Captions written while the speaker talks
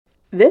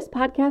This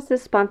podcast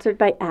is sponsored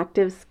by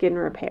Active Skin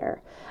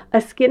Repair, a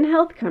skin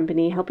health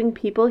company helping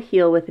people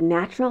heal with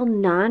natural,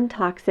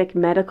 non-toxic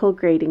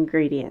medical-grade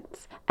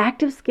ingredients.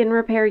 Active Skin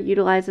Repair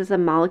utilizes a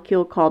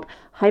molecule called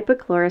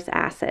hypochlorous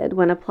acid.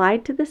 When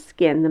applied to the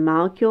skin, the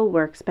molecule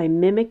works by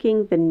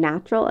mimicking the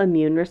natural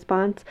immune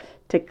response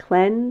to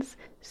cleanse,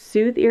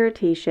 soothe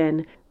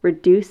irritation,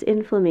 reduce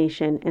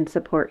inflammation, and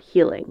support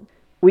healing.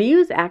 We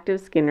use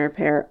Active Skin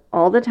Repair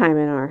all the time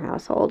in our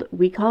household.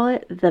 We call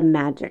it the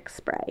magic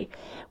spray.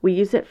 We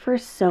use it for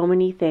so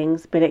many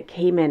things, but it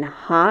came in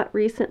hot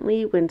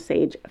recently when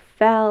Sage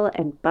fell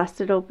and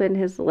busted open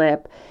his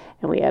lip,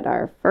 and we had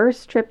our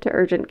first trip to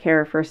urgent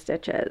care for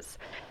stitches.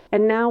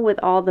 And now with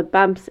all the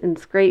bumps and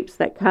scrapes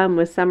that come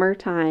with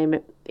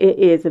summertime, it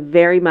is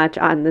very much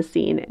on the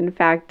scene. In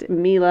fact,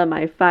 Mila,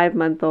 my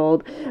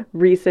 5-month-old,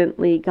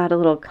 recently got a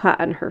little cut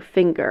on her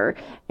finger,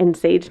 and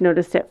Sage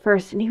noticed it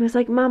first, and he was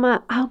like,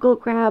 "Mama, I'll go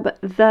grab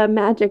the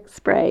magic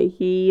spray."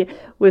 He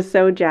was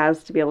so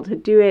jazzed to be able to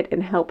do it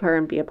and help her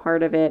and be a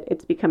part of it.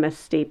 It's become a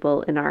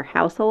staple in our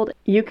household.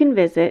 You can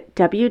visit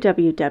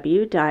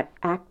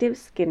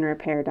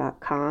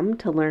www.activeskinrepair.com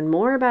to learn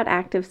more about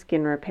Active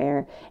Skin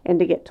Repair, and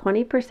to get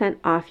 20%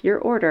 off your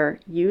order,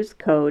 use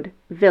code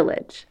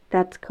VILLAGE.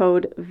 That's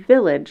code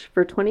VILLAGE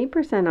for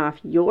 20% off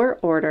your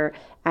order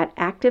at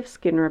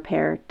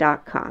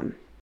activeskinrepair.com.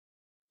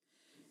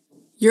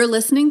 You're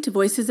listening to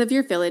Voices of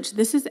Your Village.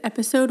 This is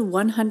episode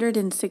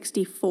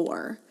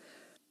 164.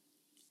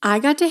 I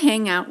got to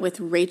hang out with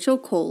Rachel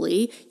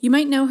Coley. You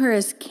might know her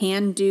as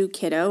Can Do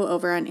Kiddo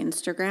over on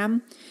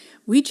Instagram.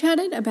 We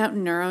chatted about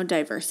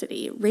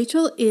neurodiversity.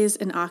 Rachel is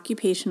an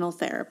occupational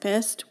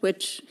therapist,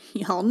 which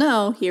y'all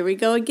know, here we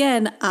go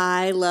again,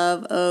 I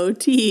love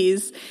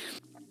OTs.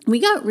 We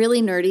got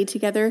really nerdy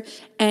together,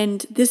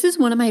 and this is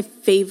one of my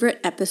favorite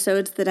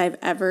episodes that I've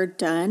ever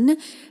done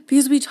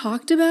because we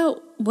talked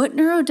about what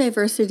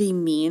neurodiversity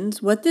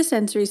means, what the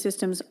sensory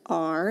systems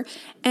are,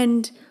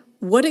 and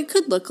what it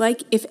could look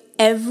like if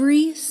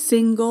every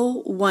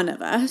single one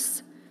of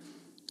us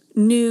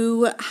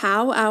knew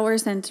how our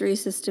sensory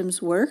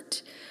systems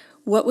worked,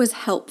 what was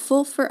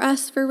helpful for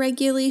us for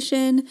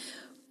regulation,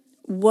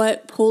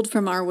 what pulled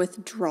from our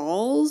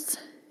withdrawals,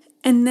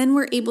 and then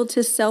we're able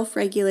to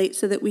self-regulate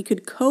so that we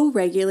could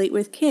co-regulate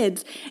with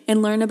kids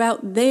and learn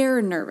about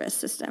their nervous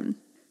system.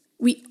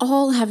 We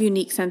all have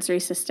unique sensory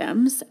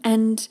systems,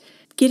 and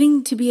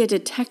getting to be a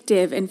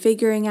detective and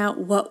figuring out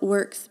what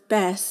works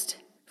best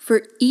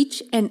for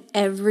each and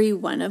every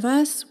one of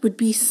us would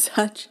be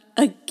such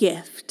a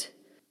gift.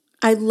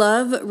 I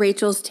love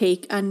Rachel's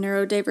take on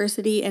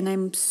neurodiversity, and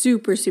I'm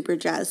super, super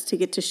jazzed to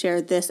get to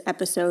share this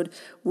episode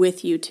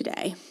with you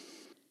today.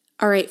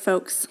 All right,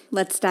 folks,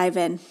 let's dive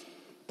in.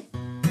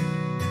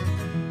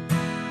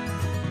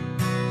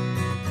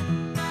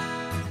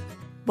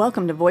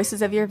 Welcome to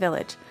Voices of Your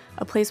Village,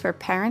 a place where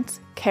parents,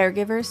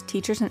 caregivers,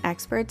 teachers, and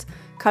experts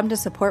come to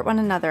support one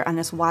another on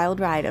this wild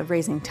ride of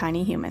raising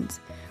tiny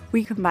humans.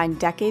 We combine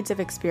decades of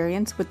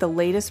experience with the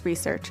latest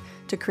research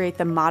to create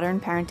the modern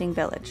parenting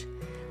village.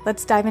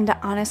 Let's dive into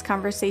honest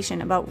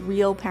conversation about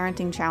real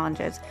parenting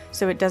challenges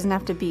so it doesn't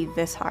have to be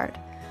this hard.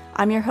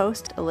 I'm your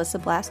host,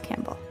 Alyssa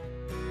Blass-Campbell.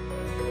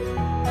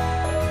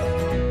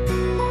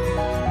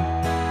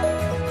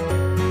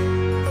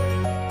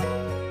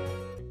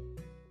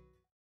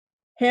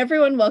 Hey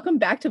everyone, welcome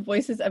back to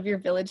Voices of Your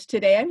Village.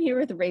 Today I'm here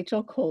with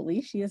Rachel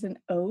Coley. She is an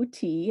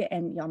OT,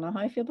 and y'all know how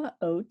I feel about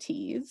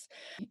OTs.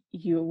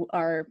 You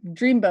are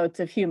dreamboats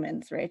of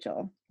humans,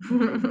 Rachel.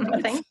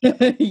 Thank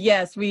you.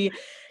 Yes, we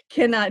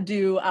cannot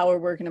do our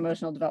work in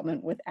emotional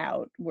development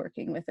without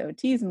working with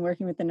OTs and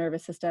working with the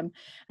nervous system.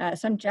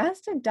 So I'm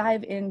just to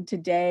dive in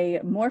today,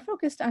 more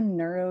focused on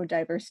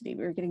neurodiversity.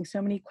 We were getting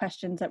so many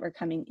questions that were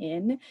coming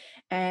in,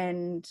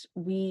 and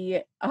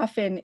we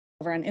often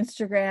over on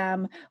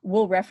Instagram,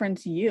 we'll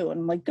reference you and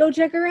I'm like, go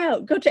check her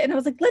out, go check. And I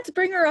was like, let's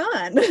bring her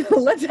on.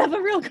 Let's have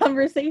a real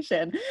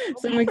conversation.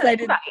 So I'm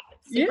excited.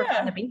 Super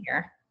fun to be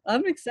here.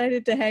 I'm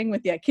excited to hang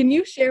with you. Can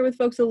you share with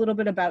folks a little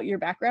bit about your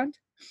background?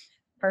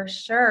 For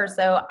sure.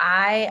 So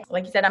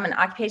like you said, I'm an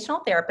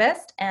occupational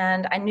therapist,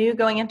 and I knew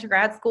going into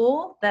grad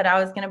school that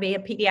I was going to be a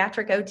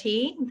pediatric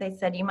OT. They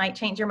said, you might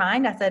change your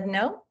mind. I said,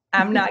 no,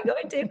 I'm not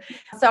going to.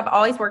 So I've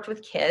always worked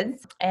with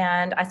kids,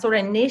 and I sort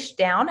of niched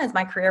down as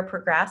my career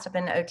progressed. I've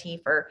been an OT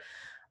for,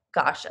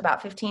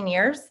 about 15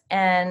 years.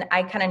 And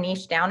I kind of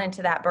niched down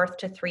into that birth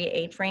to 3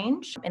 age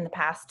range in the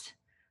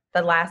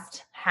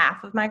last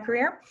half of my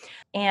career.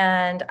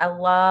 And I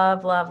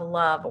love, love,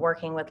 love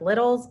working with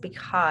littles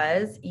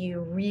because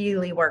you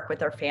really work with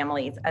their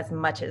families as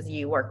much as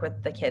you work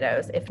with the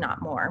kiddos, if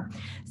not more.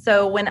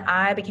 So when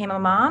I became a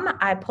mom,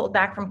 I pulled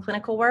back from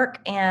clinical work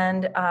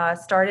and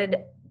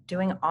started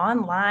doing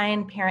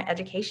online parent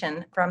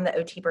education from the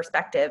OT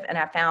perspective. And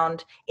I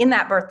found in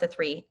that birth to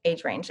 3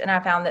 age range, and I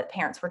found that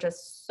parents were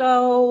just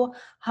so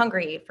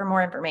hungry for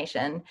more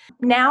information.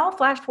 Now,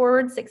 flash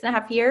forward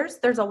 6.5 years,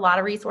 there's a lot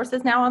of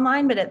resources now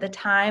online, but at the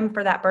time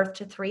for that birth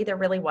to 3, there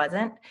really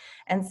wasn't.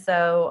 And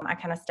so I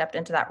kind of stepped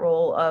into that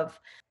role of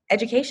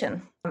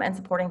education and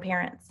supporting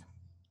parents.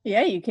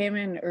 Yeah, you came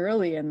in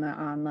early in the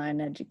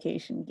online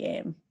education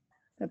game.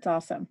 That's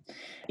awesome.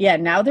 Yeah,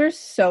 now there's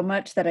so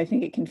much that I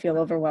think it can feel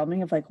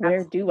overwhelming of like,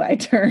 where Absolutely. do I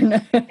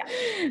turn? Yeah.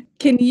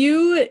 Can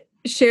you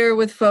share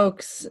with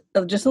folks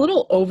just a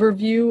little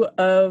overview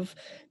of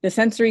the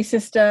sensory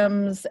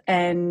systems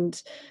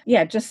and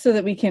yeah, just so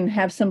that we can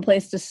have some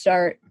place to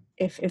start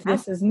if Yeah.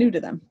 this is new to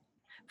them?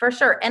 For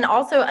sure. And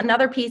also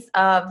another piece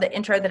of the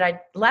intro that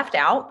I left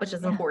out, which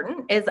is Yeah.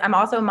 important, is I'm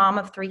also a mom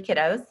of 3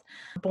 kiddos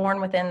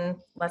born within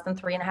less than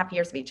 3.5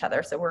 years of each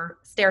other. So we're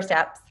stair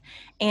steps.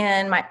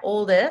 And my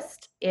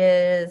oldest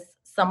is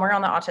somewhere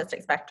on the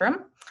autistic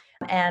spectrum.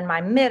 And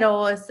my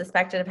middle is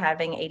suspected of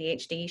having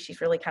ADHD. She's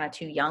really kind of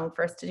too young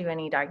for us to do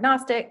any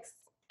diagnostics.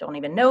 Don't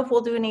even know if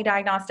we'll do any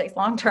diagnostics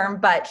long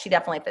term, but she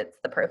definitely fits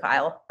the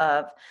profile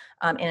of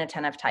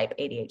inattentive type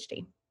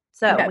ADHD.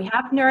 So Yeah. we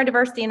have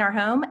neurodiversity in our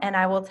home, and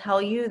I will tell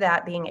you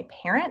that being a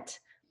parent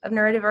of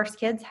neurodiverse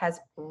kids has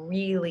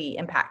really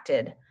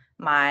impacted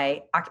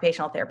my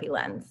occupational therapy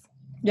lens.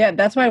 Yeah,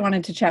 that's why I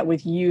wanted to chat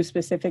with you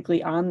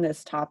specifically on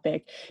this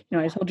topic.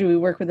 I told you we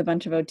work with a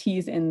bunch of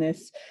OTs in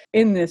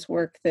this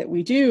work that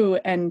we do,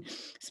 and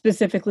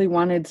specifically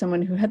wanted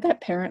someone who had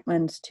that parent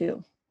lens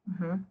too.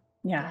 Mm-hmm.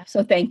 Yeah,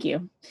 so thank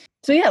you.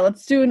 So yeah,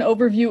 let's do an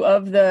overview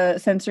of the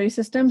sensory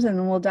systems, and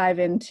then we'll dive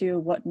into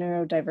what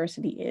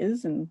neurodiversity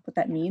is and what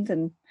that means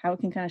and how it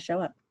can kind of show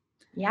up.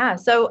 Yeah,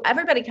 so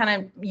everybody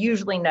kind of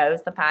usually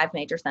knows the 5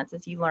 major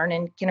senses you learn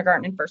in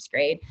kindergarten and first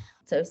grade.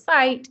 So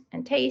sight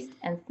and taste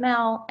and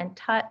smell and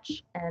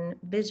touch and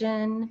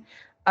vision,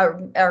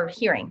 or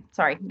hearing.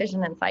 Sorry,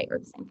 vision and sight are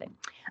the same thing.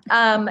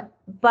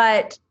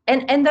 But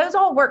those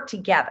all work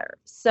together.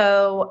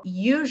 So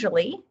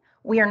usually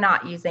we are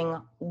not using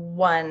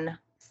one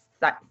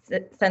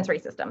sensory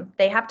system.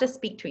 They have to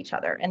speak to each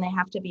other, and they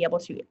have to be able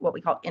to what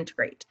we call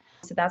integrate.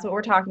 So that's what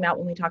we're talking about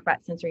when we talk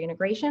about sensory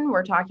integration.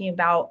 We're talking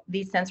about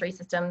these sensory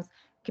systems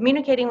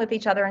communicating with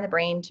each other in the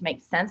brain to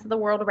make sense of the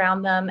world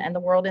around them and the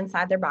world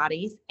inside their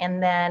bodies,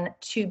 and then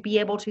to be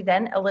able to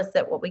then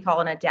elicit what we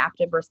call an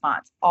adaptive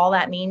response. All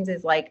that means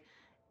is like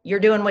you're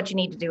doing what you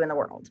need to do in the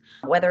world,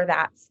 whether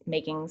that's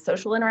making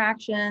social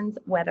interactions,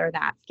 whether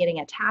that's getting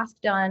a task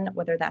done,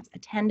 whether that's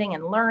attending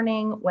and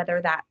learning, whether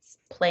that's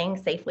playing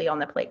safely on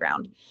the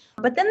playground.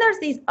 But then there's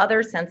these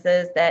other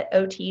senses that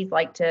OTs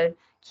like to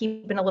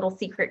keep in a little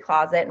secret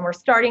closet, and we're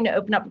starting to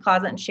open up the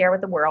closet and share with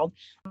the world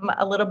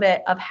a little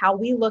bit of how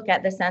we look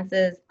at the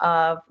senses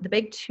of the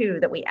big two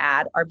that we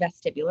add are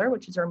vestibular,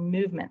 which is our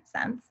movement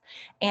sense,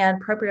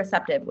 and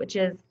proprioceptive, which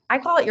is, I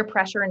call it your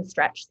pressure and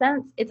stretch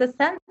sense. It's a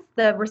sense,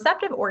 the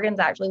receptive organs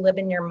actually live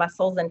in your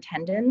muscles and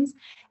tendons,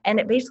 and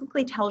it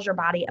basically tells your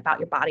body about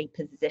your body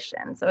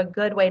position. So a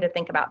good way to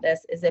think about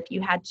this is if you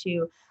had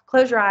to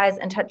close your eyes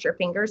and touch your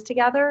fingers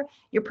together,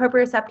 your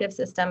proprioceptive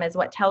system is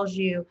what tells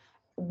you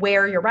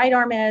where your right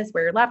arm is,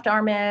 where your left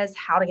arm is,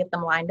 how to get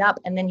them lined up.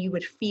 And then you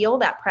would feel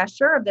that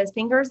pressure of those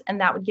fingers, and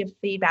that would give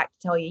feedback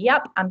to tell you,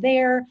 yep, I'm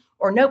there,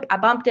 or nope, I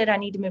bumped it, I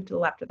need to move to the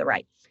left or the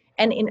right.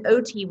 And in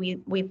OT,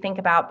 we think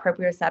about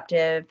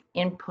proprioceptive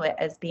input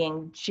as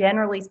being,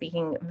 generally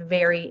speaking,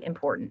 very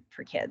important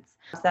for kids.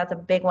 So that's a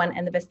big one,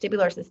 and the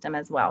vestibular system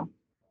as well.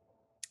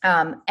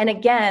 And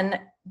again,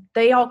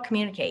 they all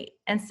communicate.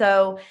 And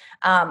so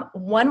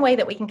one way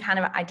that we can kind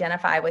of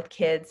identify with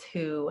kids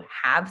who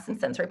have some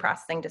sensory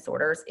processing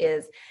disorders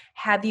is,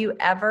 have you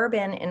ever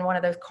been in one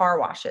of those car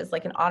washes,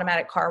 like an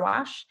automatic car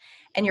wash,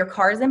 and your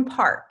car is in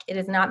park, it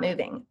is not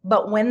moving.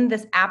 But when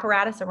this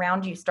apparatus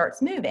around you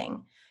starts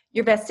moving,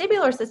 your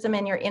vestibular system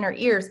in your inner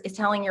ears is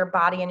telling your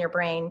body and your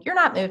brain, you're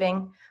not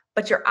moving,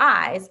 but your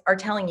eyes are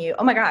telling you,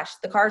 oh my gosh,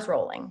 the car's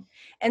rolling.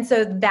 And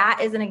so that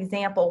is an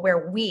example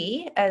where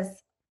we,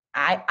 as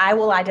I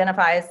will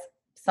identify as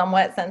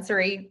somewhat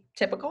sensory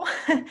typical,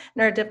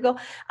 neurotypical.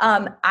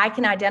 I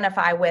can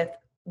identify with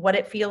what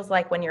it feels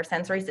like when your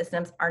sensory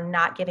systems are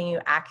not giving you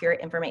accurate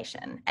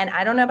information. And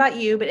I don't know about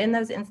you, but in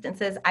those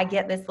instances, I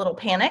get this little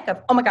panic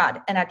of, oh my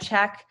God, and I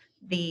check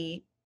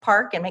the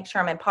park and make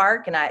sure I'm in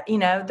park. And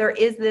there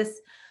is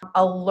this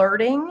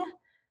alerting,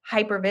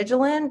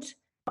 hypervigilant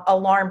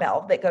alarm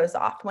bell that goes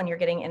off when you're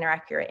getting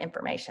inaccurate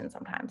information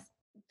sometimes.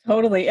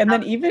 Totally. And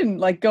then even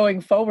like going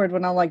forward,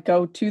 when I'll like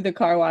go to the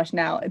car wash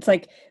now, it's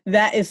like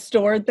that is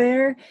stored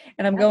there,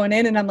 and I'm going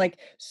in and I'm like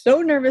so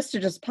nervous to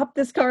just pop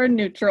this car in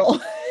neutral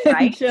and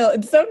Right? chill.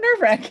 It's so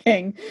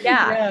nerve-wracking.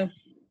 Yeah.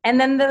 And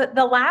then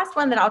the last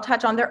one that I'll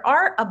touch on, there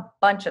are a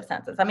bunch of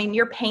senses. I mean,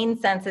 your pain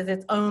sense is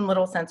its own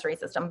little sensory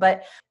system,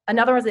 but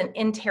another was an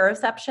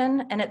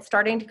interoception, and it's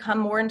starting to come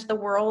more into the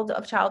world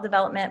of child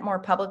development more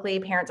publicly.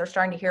 Parents are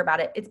starting to hear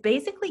about it. It's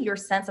basically your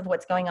sense of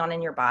what's going on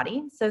in your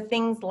body. So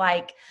things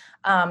like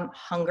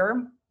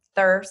hunger,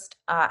 thirst,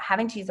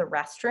 having to use a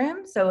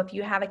restroom. So if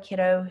you have a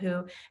kiddo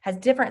who has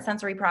different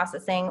sensory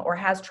processing or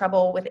has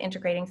trouble with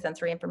integrating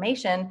sensory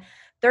information,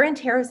 their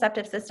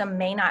interoceptive system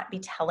may not be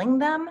telling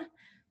them,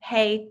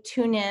 hey,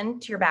 tune in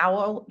to your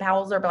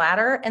bowels or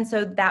bladder. And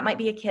so that might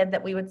be a kid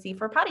that we would see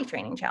for potty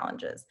training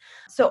challenges.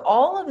 So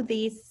all of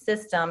these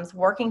systems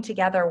working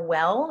together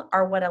well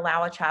are what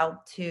allow a child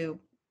to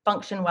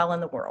function well in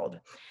the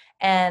world.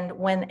 And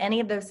when any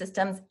of those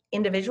systems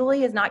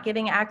individually is not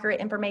giving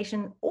accurate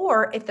information,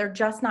 or if they're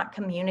just not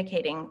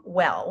communicating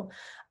well,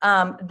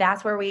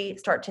 that's where we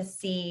start to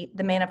see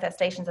the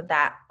manifestations of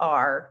that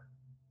are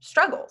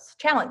struggles,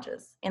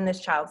 challenges in this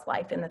child's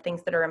life and the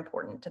things that are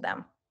important to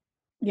them.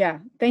 Yeah,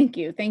 thank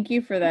you. Thank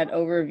you for that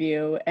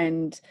overview.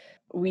 And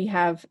we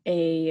have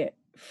a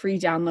free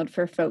download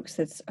for folks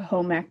that's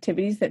home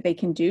activities that they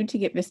can do to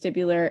get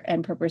vestibular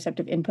and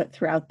proprioceptive input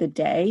throughout the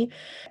day.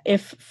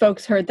 If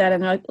folks heard that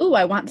and they're like, "Ooh,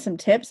 I want some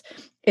tips,"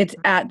 it's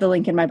at the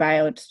link in my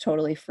bio. It's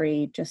totally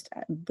free, just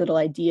little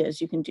ideas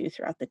you can do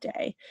throughout the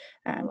day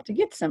to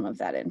get some of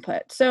that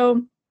input.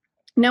 So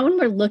now when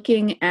we're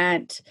looking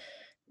at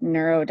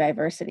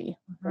neurodiversity,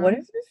 what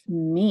does this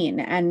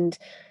mean? And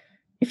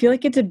I feel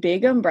like it's a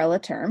big umbrella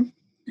term,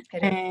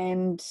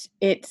 and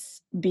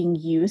it's being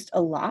used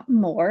a lot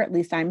more. At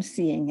least I'm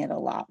seeing it a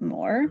lot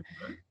more.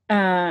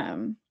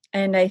 And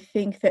I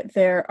think that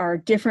there are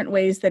different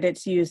ways that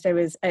it's used.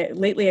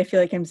 Lately, I feel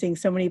like I'm seeing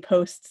so many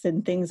posts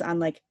and things on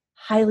like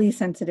highly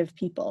sensitive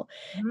people.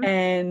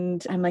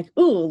 And I'm like,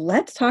 ooh,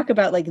 let's talk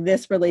about like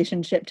this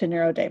relationship to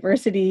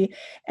neurodiversity.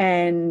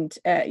 And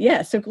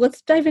so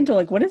let's dive into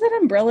like, what does that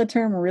umbrella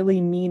term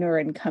really mean or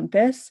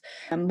encompass?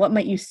 What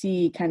might you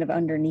see kind of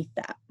underneath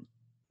that?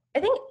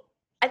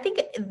 I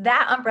think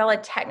that umbrella,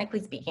 technically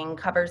speaking,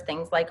 covers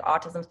things like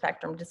autism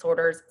spectrum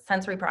disorders,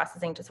 sensory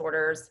processing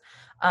disorders,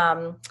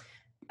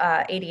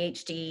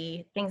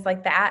 ADHD, things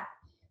like that.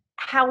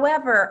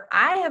 However,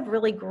 I have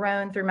really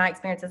grown through my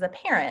experience as a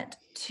parent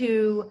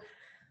to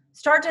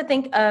start to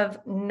think of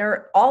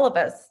all of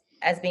us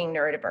as being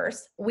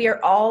neurodiverse. We are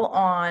all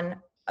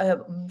on a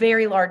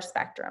very large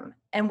spectrum,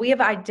 and we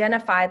have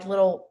identified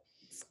little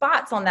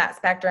spots on that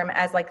spectrum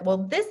as like, well,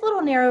 this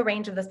little narrow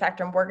range of the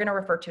spectrum we're going to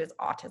refer to as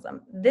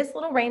autism. This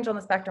little range on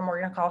the spectrum we're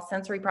going to call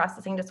sensory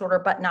processing disorder,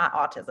 but not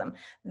autism.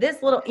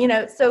 This little,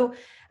 so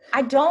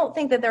I don't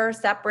think that there are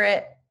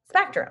separate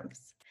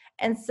spectrums.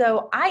 And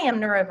so I am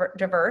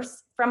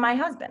neurodiverse from my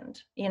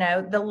husband.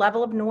 The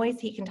level of noise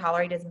he can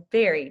tolerate is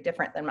very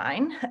different than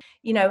mine.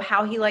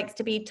 How he likes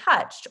to be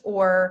touched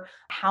or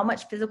how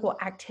much physical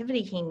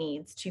activity he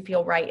needs to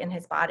feel right in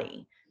his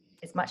body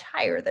is much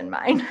higher than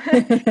mine.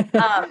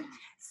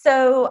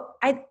 So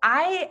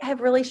I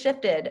have really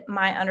shifted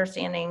my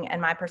understanding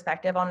and my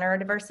perspective on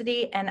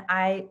neurodiversity. And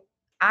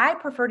I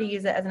prefer to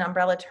use it as an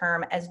umbrella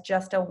term, as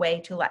just a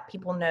way to let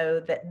people know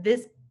that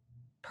this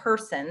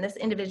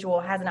individual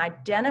has an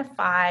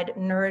identified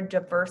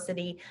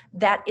neurodiversity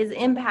that is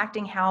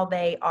impacting how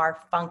they are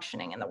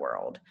functioning in the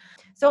world.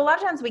 So a lot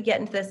of times we get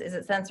into this, is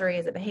it sensory,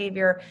 is it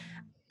behavior?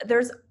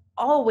 There's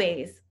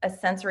always a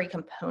sensory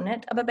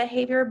component of a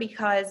behavior,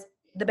 because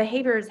the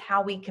behavior is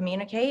how we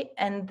communicate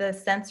and the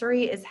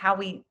sensory is how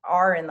we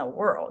are in the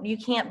world. You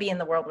can't be in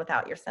the world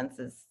without your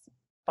senses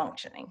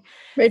functioning.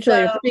 Rachel,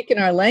 you're speaking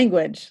our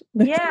language.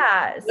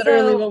 Yeah.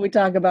 Literally what we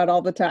talk about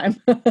all the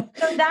time.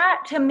 So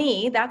that, to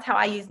me, that's how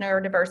I use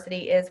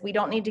neurodiversity. Is we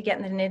don't need to get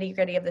in the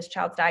nitty-gritty of this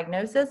child's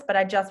diagnosis, but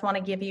I just want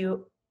to give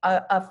you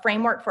a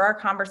framework for our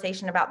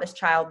conversation about this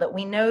child, that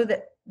we know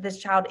that this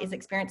child is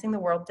experiencing the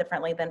world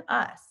differently than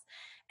us.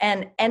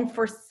 And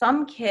for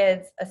some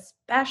kids,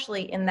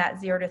 especially in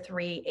that 0 to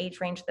 3 age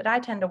range that I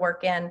tend to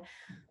work in,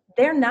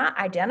 they're not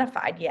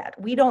identified yet.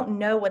 We don't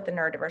know what the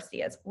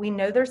neurodiversity is. We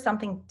know there's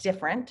something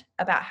different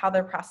about how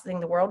they're processing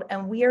the world,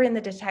 and we are in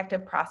the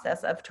detective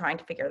process of trying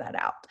to figure that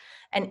out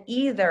and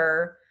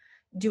either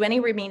do any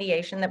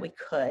remediation that we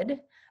could,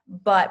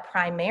 but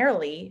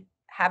primarily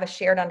have a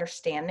shared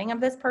understanding of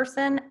this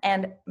person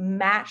and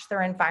match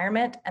their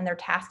environment and their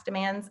task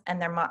demands and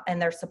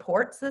their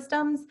support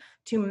systems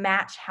to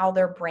match how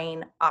their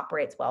brain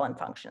operates well and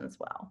functions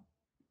well.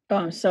 Oh,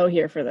 I'm so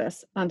here for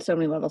this on so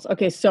many levels.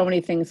 Okay, so many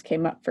things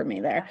came up for me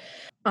there.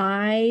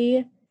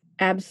 I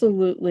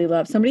absolutely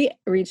love, somebody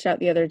reached out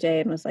the other day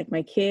and was like,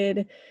 my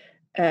kid,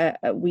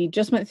 we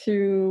just went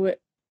through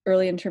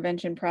early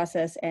intervention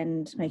process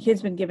and my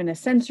kid's been given a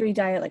sensory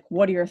diet. Like,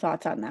 what are your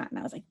thoughts on that? And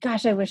I was like,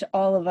 gosh, I wish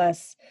all of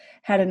us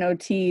had an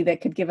OT that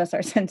could give us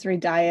our sensory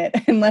diet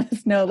and let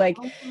us know, like,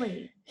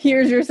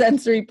 here's your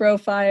sensory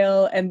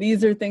profile and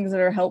these are things that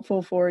are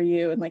helpful for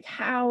you. And like,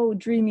 how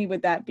dreamy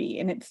would that be?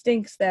 And it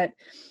stinks that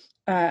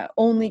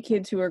only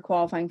kids who are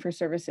qualifying for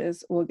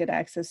services will get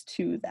access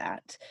to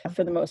that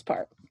for the most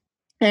part.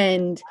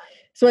 And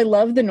so I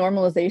love the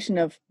normalization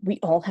of, we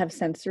all have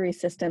sensory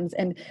systems.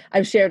 And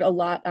I've shared a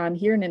lot on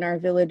here and in our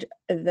village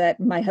that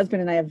my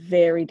husband and I have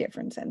very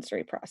different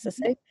sensory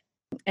processing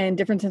and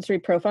different sensory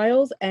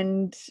profiles.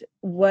 And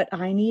what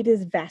I need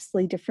is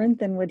vastly different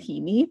than what he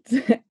needs.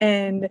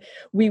 And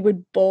we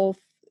would both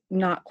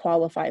not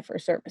qualify for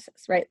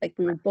services, right? Like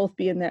we would both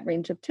be in that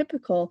range of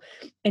typical,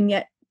 and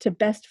yet to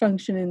best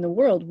function in the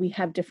world, we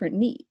have different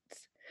needs.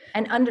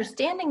 And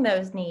understanding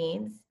those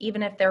needs,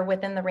 even if they're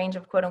within the range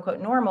of quote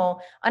unquote normal,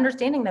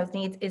 understanding those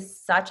needs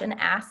is such an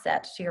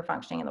asset to your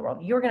functioning in the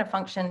world. You're going to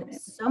function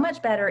so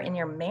much better in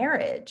your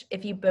marriage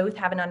if you both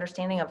have an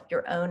understanding of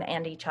your own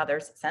and each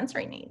other's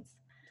sensory needs.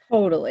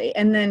 Totally.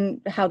 And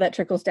then how that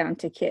trickles down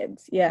to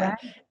kids. Yeah,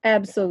 right.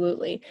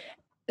 Absolutely.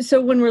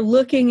 So when we're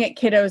looking at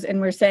kiddos and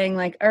we're saying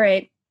like, all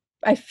right,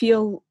 I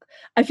feel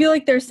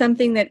like there's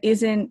something that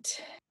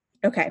isn't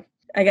okay.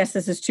 I guess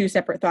this is two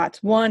separate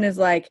thoughts. One is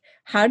like,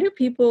 how do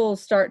people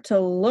start to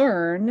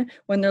learn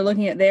when they're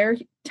looking at their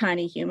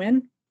tiny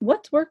human?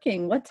 What's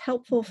working? What's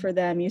helpful for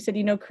them? You said,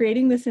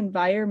 creating this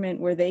environment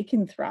where they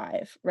can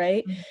thrive,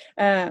 right?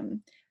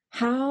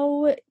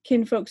 How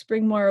can folks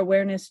bring more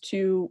awareness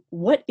to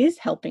what is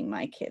helping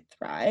my kid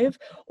thrive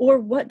or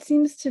what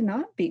seems to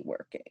not be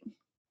working?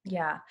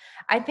 Yeah,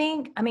 I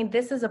mean,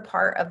 this is a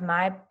part of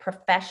my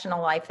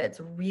professional life that's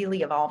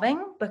really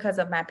evolving because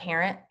of my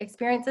parent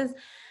experiences.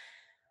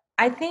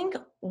 I think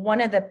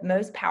one of the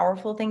most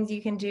powerful things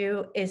you can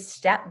do is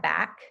step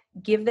back,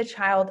 give the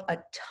child a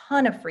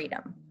ton of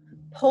freedom,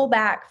 pull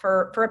back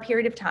for a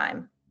period of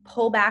time,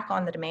 pull back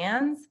on the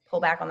demands,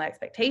 pull back on the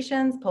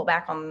expectations, pull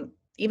back on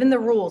even the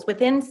rules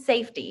within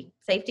safety.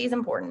 Safety is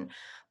important.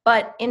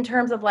 But in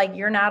terms of like,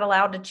 you're not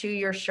allowed to chew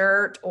your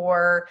shirt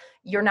or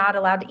you're not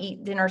allowed to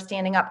eat dinner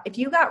standing up. If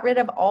you got rid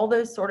of all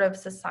those sort of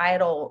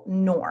societal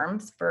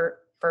norms, for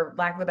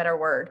lack of a better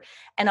word,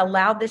 and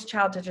allowed this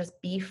child to just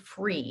be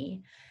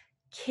free,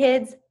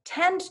 kids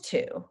tend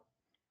to,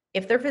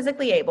 if they're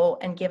physically able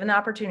and given the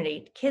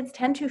opportunity, kids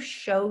tend to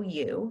show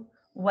you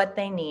what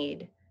they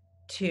need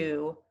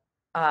to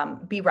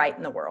be right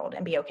in the world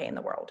and be okay in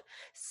the world.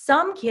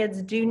 Some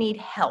kids do need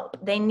help.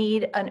 They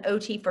need an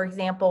OT, for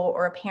example,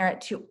 or a parent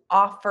to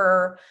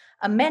offer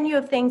a menu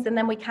of things. And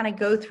then we kind of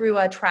go through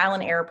a trial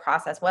and error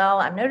process. Well,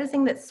 I'm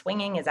noticing that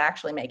swinging is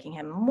actually making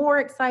him more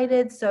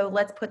excited. So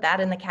let's put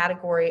that in the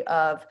category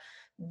of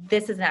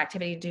this is an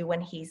activity to do when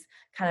he's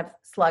kind of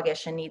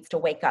sluggish and needs to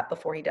wake up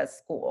before he does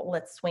school.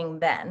 Let's swing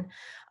then.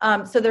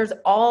 So there's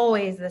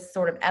always this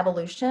sort of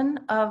evolution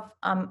of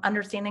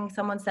understanding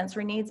someone's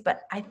sensory needs.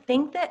 But I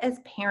think that as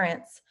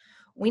parents,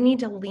 we need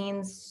to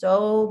lean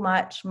so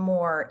much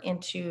more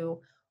into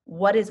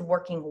what is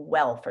working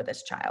well for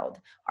this child.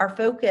 Our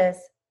focus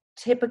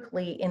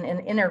typically in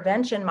an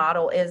intervention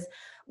model is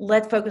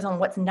let's focus on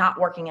what's not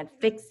working and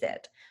fix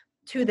it,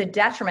 to the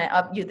detriment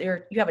of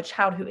you have a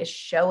child who is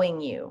showing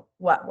you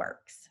what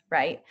works,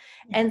 right?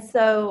 And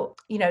so,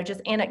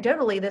 just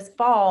anecdotally, this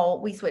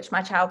fall, we switched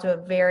my son to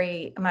a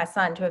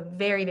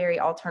very, very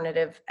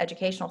alternative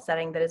educational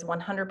setting that is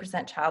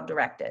 100% child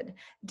directed,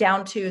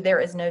 down to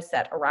there is no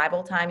set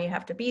arrival time. You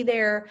have to be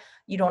there.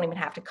 You don't even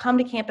have to come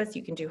to campus.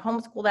 You can do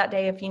homeschool that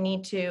day if you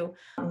need to.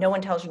 No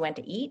one tells you when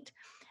to eat.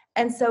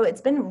 And so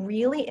it's been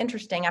really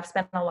interesting. I've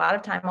spent a lot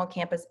of time on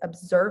campus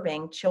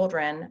observing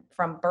children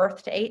from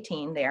birth to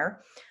 18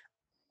 there,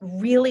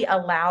 really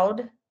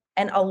allowed,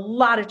 and a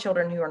lot of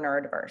children who are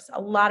neurodiverse,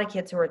 a lot of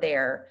kids who are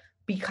there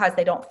because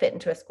they don't fit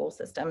into a school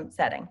system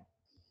setting.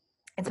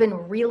 It's been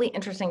really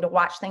interesting to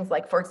watch things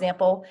like, for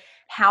example,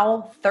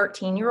 how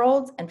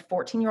 13-year-olds and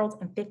 14-year-olds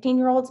and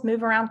 15-year-olds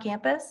move around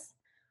campus,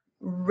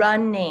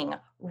 running,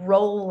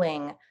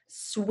 rolling,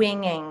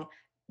 swinging,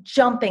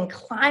 jumping,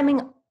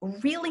 climbing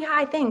really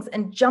high things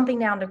and jumping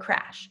down to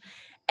crash.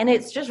 And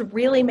it's just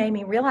really made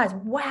me realize,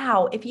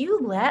 wow, if you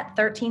let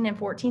 13 and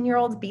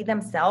 14-year-olds be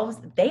themselves,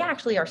 they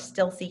actually are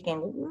still seeking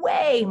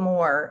way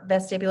more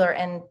vestibular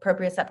and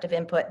proprioceptive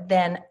input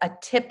than a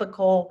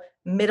typical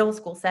middle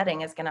school setting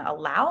is going to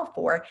allow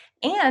for.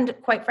 And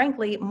quite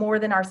frankly, more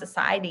than our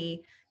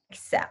society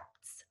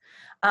accepts.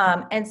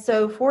 And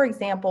so, for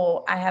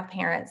example, I have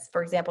parents,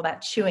 for example,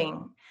 that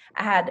chewing.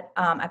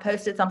 I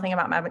posted something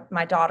about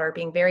my daughter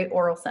being very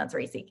oral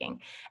sensory seeking.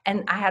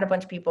 And I had a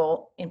bunch of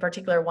people, in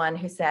particular one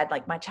who said,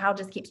 like, my child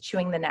just keeps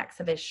chewing the necks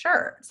of his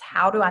shirts.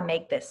 How do I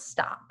make this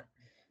stop?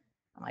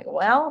 I'm like,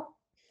 well,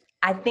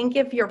 I think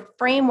if your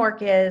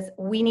framework is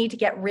we need to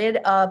get rid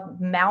of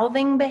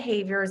mouthing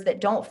behaviors that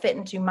don't fit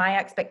into my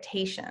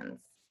expectations.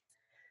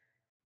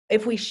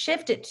 If we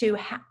shift it to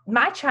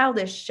my child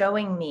is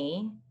showing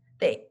me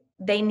that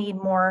they need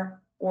more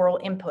oral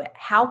input.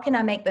 How can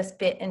I make this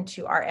fit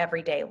into our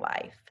everyday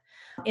life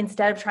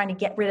instead of trying to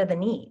get rid of the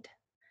need?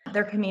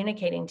 They're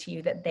communicating to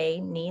you that they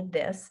need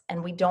this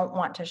and we don't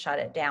want to shut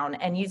it down,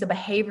 and use a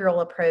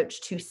behavioral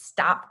approach to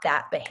stop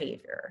that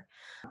behavior.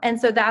 And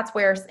so that's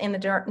where in the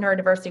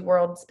neurodiversity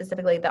world,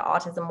 specifically the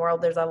autism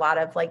world, there's a lot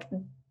of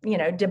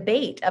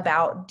debate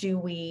about, do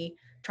we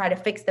try to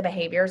fix the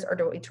behaviors or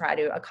do we try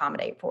to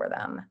accommodate for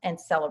them and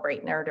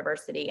celebrate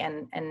neurodiversity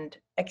and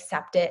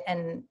accept it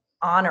and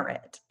honor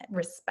it,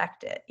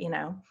 respect it,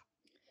 Yeah,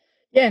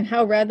 and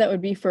how rad that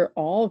would be for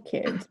all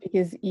kids,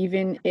 because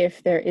even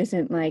if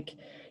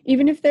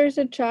there's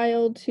a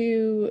child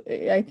who,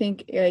 I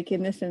think, like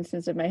in this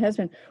instance of my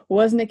husband,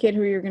 wasn't a kid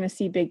who you're going to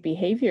see big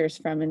behaviors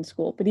from in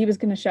school, but he was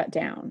going to shut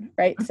down,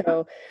 right?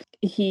 So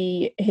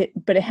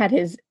but it had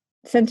his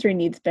sensory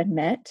needs been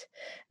met,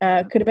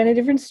 could have been a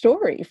different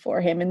story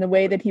for him in the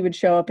way that he would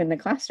show up in the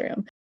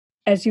classroom.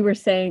 As you were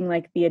saying,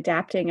 like the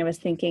adapting, I was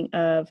thinking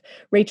of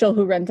Rachel,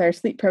 who runs our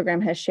sleep program,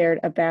 has shared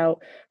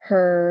about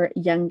her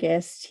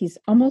youngest. He's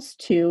almost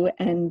 2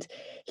 and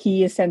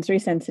he is sensory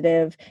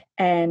sensitive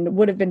and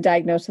would have been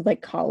diagnosed with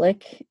like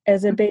colic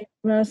as a baby,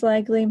 most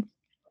likely.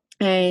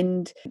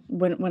 And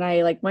when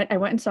I went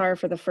and saw her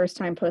for the first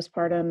time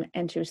postpartum,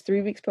 and she was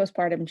 3 weeks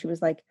postpartum, and she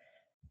was like,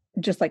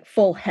 just like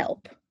full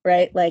help,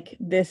 right? Like,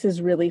 this is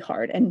really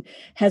hard, and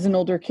has an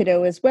older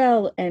kiddo as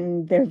well.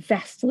 And they're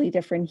vastly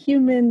different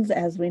humans,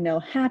 as we know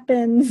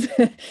happens.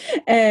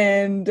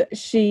 And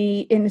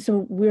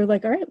so we were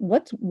like, all right,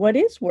 what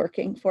is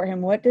working for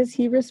him? What does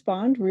he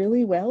respond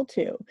really well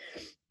to?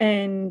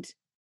 And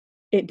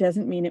it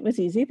doesn't mean it was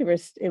easy.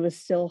 It was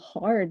still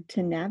hard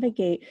to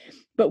navigate,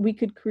 but we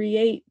could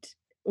create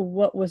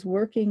what was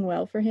working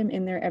well for him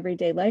in their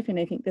everyday life. And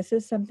I think this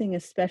is something,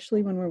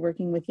 especially when we're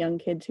working with young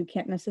kids who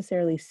can't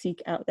necessarily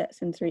seek out that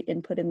sensory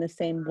input in the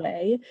same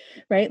way,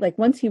 right? Like,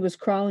 once he was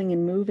crawling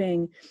and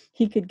moving,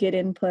 he could get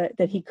input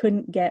that he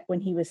couldn't get when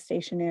he was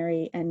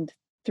stationary and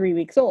 3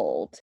 weeks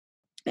old,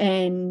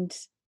 and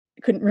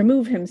couldn't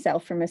remove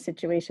himself from a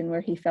situation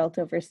where he felt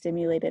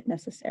overstimulated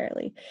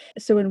necessarily.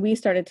 So when we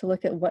started to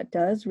look at what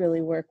does really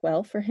work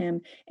well for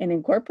him and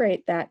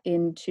incorporate that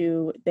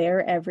into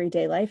their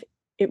everyday life,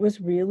 it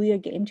was really a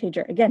game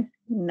changer. Again,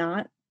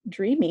 not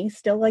dreamy,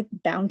 still like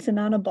bouncing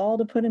on a ball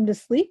to put him to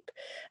sleep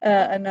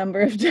a number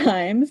of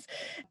times,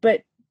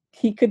 but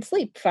he could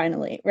sleep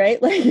finally,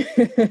 right? Like,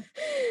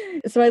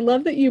 so I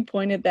love that you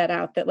pointed that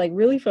out, that like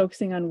really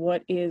focusing on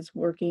what is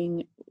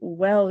working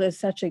well is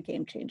such a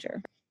game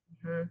changer.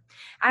 Mm-hmm.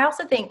 I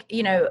also think,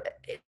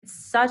 it's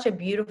such a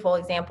beautiful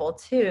example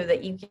too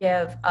that you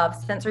give of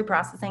sensory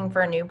processing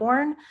for a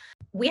newborn.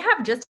 We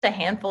have just a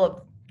handful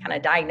of kind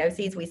of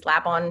diagnoses we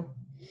slap on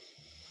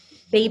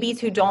babies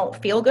who don't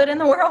feel good in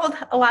the world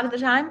a lot of the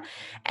time.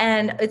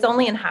 And it's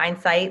only in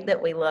hindsight that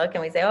we look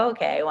and we say, oh,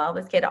 okay, well,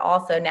 this kid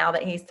also, now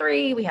that he's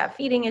 3, we have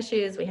feeding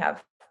issues, we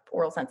have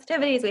oral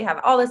sensitivities, we have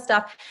all this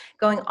stuff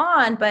going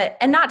on.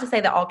 And not to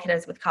say that all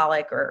kiddos with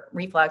colic or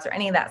reflux or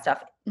any of that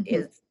stuff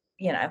is,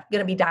 going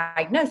to be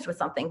diagnosed with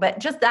something, but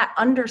just that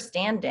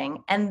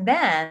understanding. And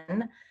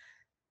then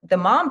the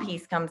mom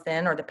piece comes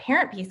in, or the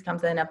parent piece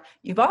comes in of,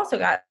 you've also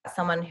got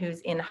someone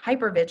who's in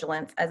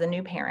hypervigilance as a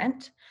new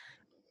parent,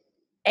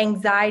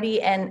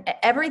 anxiety, and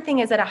everything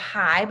is at a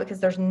high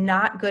because there's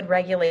not good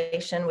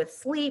regulation with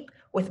sleep,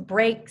 with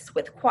breaks,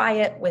 with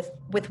quiet, with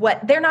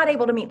what they're not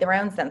able to meet their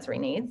own sensory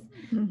needs,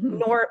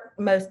 nor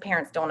most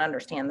parents don't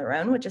understand their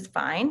own, which is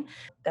fine.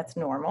 That's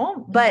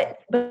normal.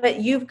 But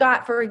you've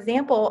got, for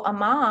example, a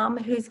mom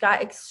who's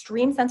got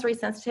extreme sensory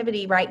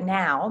sensitivity right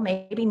now.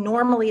 Maybe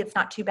normally it's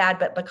not too bad,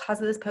 but because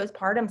of this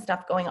postpartum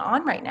stuff going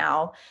on right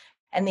now,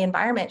 and the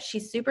environment,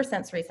 she's super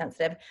sensory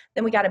sensitive.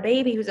 Then we got a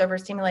baby who's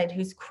overstimulated,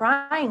 who's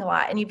crying a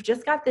lot, and you've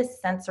just got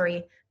this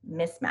sensory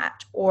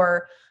mismatch.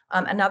 Or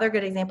another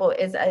good example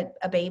is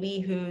a baby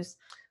who's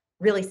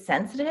really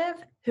sensitive,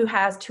 who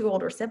has 2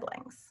 older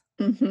siblings.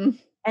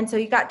 And so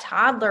you got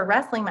toddler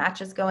wrestling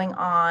matches going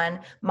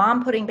on,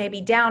 mom putting baby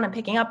down and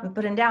picking up and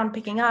putting down and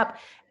picking up,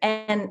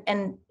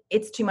 and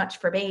it's too much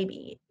for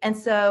baby. And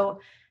so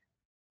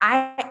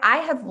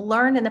I have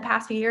learned in the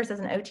past few years as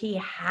an OT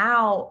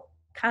how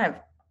kind of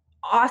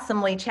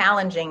awesomely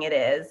challenging it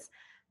is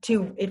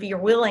to, if you're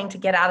willing to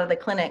get out of the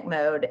clinic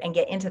mode and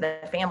get into the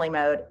family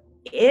mode,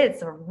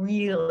 it's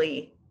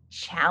really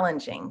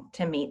challenging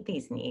to meet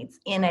these needs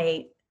in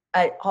a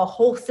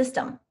whole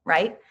system,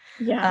 right?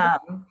 Yeah.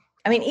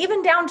 I mean,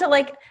 even down to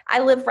like, I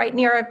live right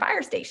near a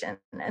fire station.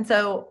 And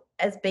so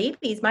as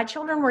babies, my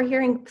children were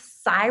hearing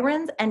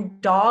sirens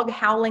and dog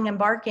howling and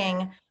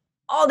barking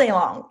all day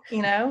long,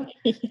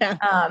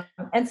 Yeah.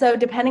 And so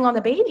depending on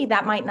the baby,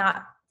 that might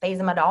not phase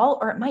them at all,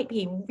 or it might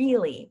be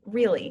really,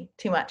 really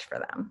too much for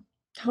them.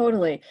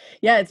 Totally.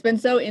 Yeah, it's been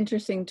so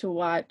interesting to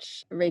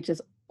watch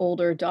Rachel's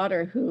older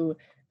daughter, who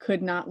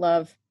could not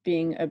love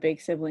being a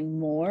big sibling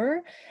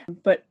more,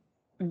 but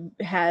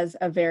has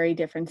a very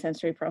different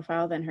sensory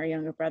profile than her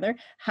younger brother,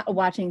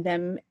 watching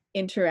them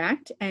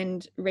interact.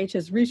 And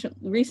Rachel's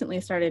recently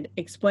started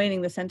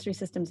explaining the sensory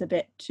systems a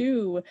bit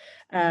to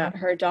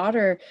her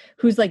daughter,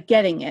 who's like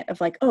getting it, of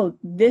like, oh,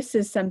 this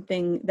is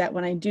something that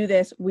when I do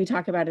this, we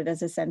talk about it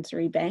as a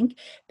sensory bank,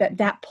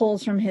 that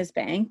pulls from his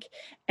bank.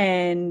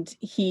 And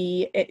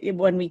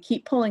when we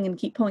keep pulling and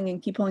keep pulling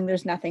and keep pulling,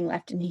 there's nothing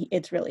left, and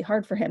it's really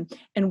hard for him.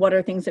 And what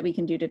are things that we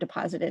can do to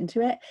deposit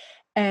into it?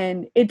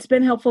 And it's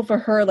been helpful for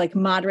her, like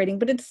moderating,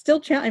 but it's still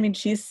challenging. I mean,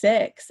 she's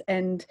 6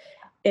 and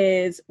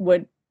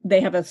they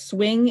have a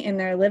swing in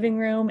their living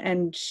room,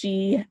 and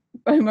I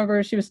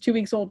remember she was 2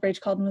 weeks old.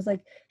 Rach called and was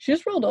like, she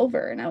just rolled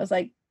over. And I was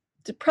like,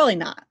 probably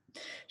not.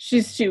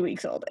 She's 2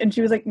 weeks old. And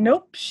she was like,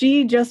 nope,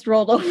 she just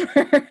rolled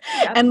over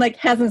and like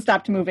hasn't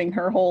stopped moving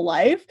her whole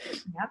life.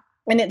 Yep.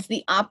 And it's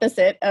the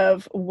opposite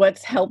of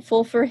what's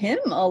helpful for him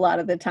a lot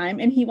of the time.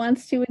 And he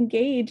wants to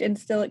engage, and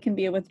still it can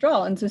be a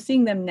withdrawal. And so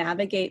seeing them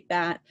navigate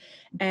that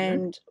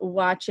and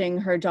watching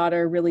her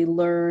daughter really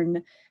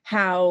learn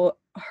how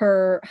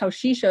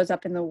she shows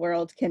up in the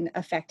world can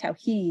affect how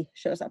he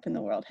shows up in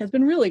the world has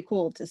been really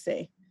cool to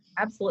see.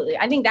 Absolutely.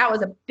 I think that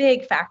was a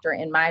big factor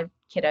in my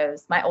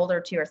kiddos. My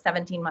older 2 are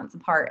 17 months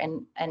apart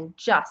and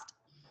just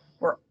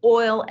were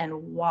oil and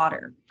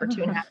water for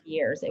 2.5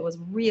 years. It was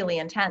really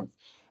intense.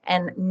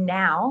 And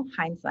now,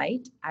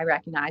 hindsight, I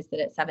recognize that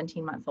at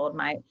 17 months old,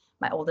 my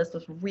oldest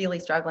was really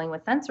struggling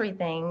with sensory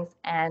things,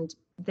 and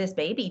this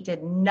baby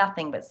did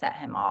nothing but set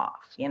him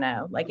off.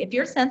 Like if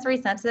you're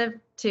sensory sensitive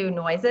to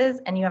noises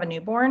and you have a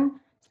newborn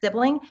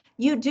sibling,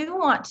 you do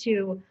want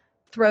to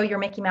throw your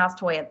Mickey Mouse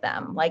toy at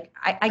them. Like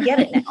I get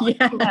it now.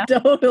 Yeah,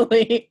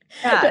 totally.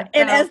 Yeah,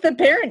 and as the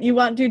parent, you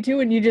want to too,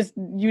 and you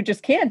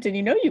just can't, and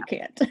you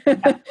can't.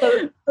 Yeah.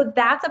 So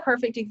that's a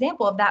perfect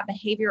example of that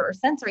behavior or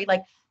sensory.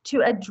 Like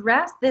to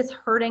address this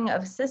hurting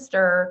of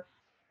sister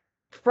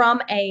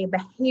from a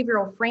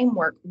behavioral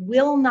framework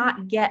will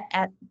not get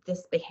at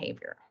this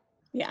behavior.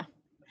 Yeah.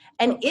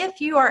 And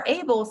if you are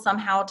able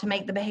somehow to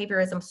make the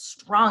behaviorism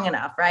strong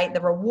enough, right,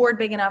 the reward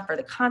big enough or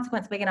the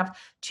consequence big enough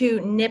to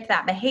nip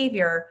that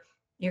behavior,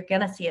 you're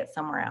going to see it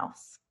somewhere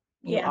else.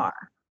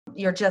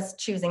 You're just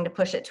choosing to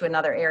push it to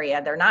another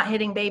area. They're not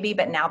hitting baby,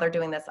 but now they're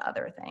doing this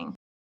other thing.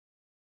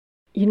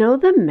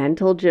 The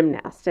mental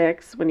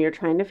gymnastics when you're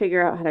trying to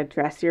figure out how to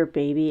dress your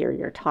baby or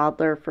your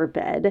toddler for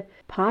bed,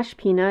 Posh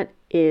Peanut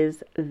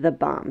is the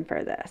bomb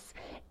for this.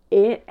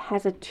 It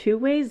has a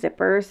two-way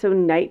zipper, so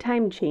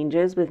nighttime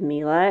changes with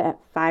Mila at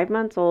 5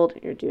 months old.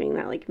 You're doing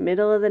that like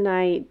middle of the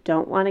night,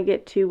 don't want to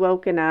get too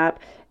woken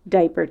up.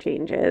 Diaper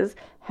changes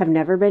have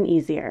never been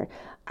easier.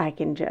 I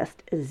can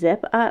just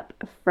zip up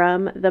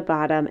from the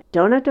bottom.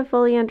 Don't have to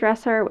fully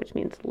undress her, which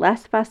means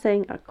less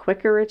fussing, a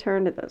quicker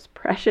return to those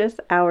precious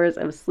hours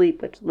of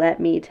sleep, which let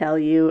me tell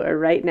you,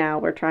 right now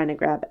we're trying to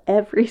grab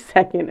every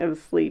second of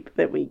sleep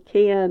that we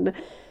can.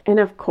 And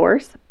of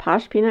course,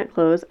 Posh Peanut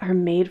clothes are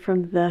made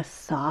from the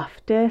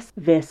softest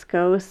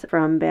viscose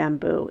from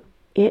bamboo.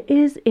 It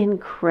is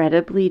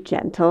incredibly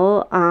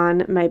gentle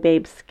on my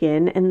babe's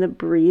skin, and the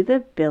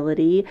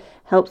breathability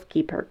helps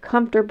keep her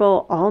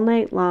comfortable all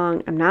night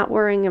long. I'm not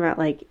worrying about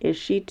is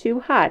she too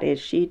hot? Is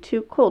she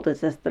too cold?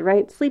 Is this the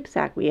right sleep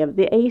sack? We have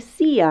the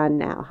AC on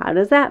now. How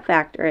does that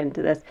factor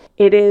into this?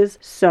 It is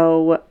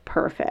so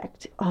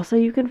perfect. Also,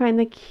 you can find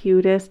the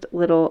cutest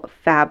little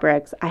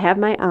fabrics. I have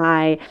my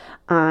eye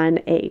on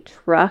a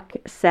truck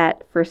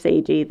set for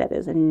Seiji that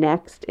is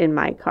next in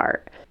my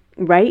cart.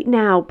 Right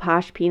now,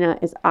 Posh Peanut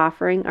is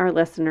offering our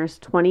listeners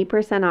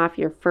 20% off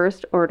your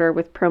first order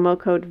with promo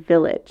code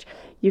VILLAGE.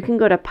 You can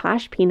go to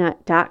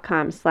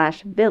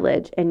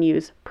poshpeanut.com/village and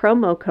use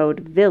promo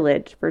code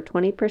VILLAGE for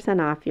 20%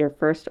 off your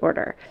first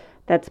order.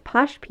 That's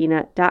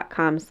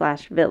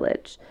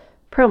poshpeanut.com/village.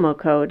 Promo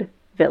code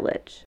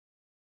VILLAGE.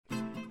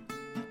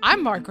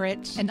 I'm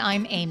Margaret. And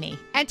I'm Amy.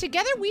 And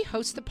together we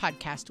host the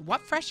podcast, What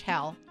Fresh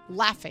Hell?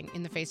 Laughing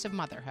in the Face of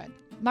Motherhood.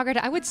 Margaret,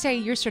 I would say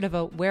you're sort of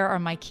a where are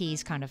my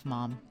keys kind of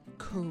mom.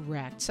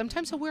 Correct.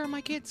 Sometimes a where are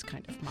my kids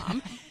kind of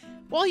mom.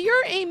 Well,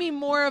 you're, Amy,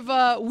 more of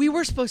a we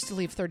were supposed to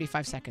leave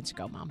 35 seconds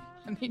ago, mom.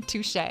 I mean,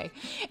 touche.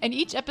 In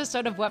each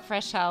episode of What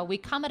Fresh Hell, we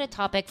come at a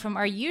topic from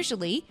our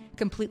usually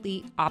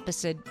completely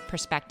opposite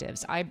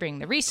perspectives. I bring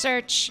the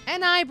research.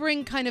 And I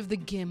bring kind of the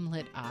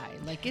gimlet eye.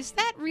 Like, is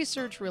that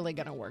research really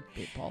going to work,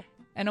 people?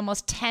 And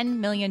almost 10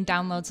 million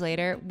downloads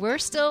later, we're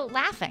still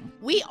laughing.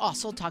 We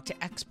also talk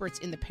to experts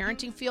in the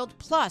parenting field,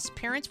 plus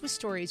parents with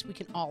stories we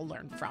can all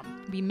learn from.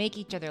 We make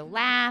each other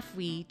laugh,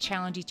 we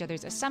challenge each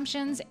other's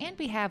assumptions, and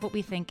we have what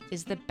we think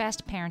is the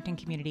best parenting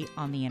community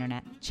on the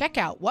internet. Check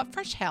out What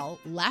Fresh Hell?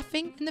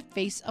 Laughing in the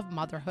Face of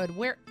Motherhood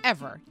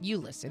wherever you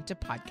listen to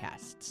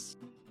podcasts.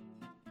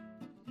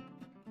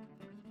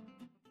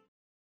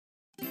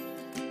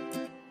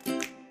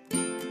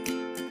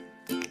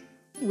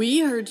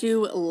 We heard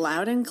you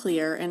loud and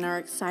clear and are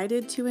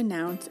excited to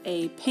announce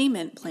a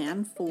payment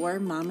plan for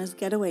Mama's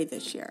Getaway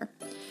this year.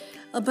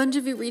 A bunch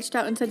of you reached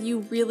out and said you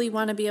really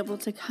want to be able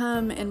to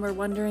come and were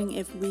wondering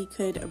if we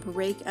could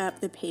break up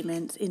the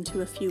payments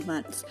into a few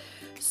months.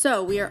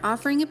 So we are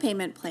offering a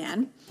payment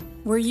plan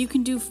where you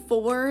can do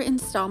 4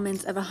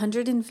 installments of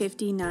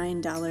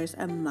 $159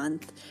 a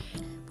month.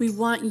 We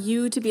want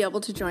you to be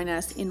able to join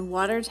us in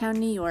Watertown,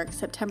 New York,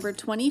 September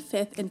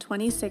 25th and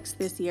 26th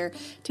this year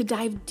to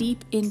dive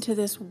deep into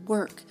this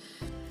work.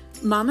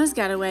 Mama's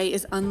Getaway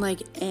is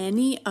unlike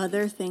any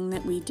other thing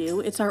that we do.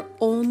 It's our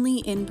only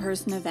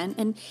in-person event,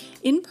 and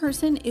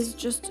in-person is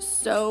just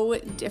so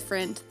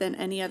different than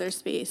any other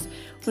space.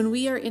 When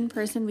we are in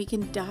person, we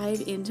can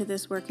dive into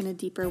this work in a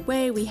deeper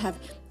way. We have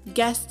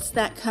guests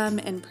that come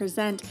and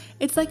present.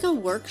 It's like a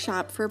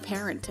workshop for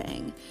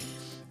parenting.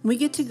 We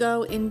get to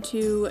go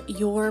into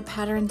your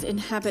patterns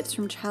and habits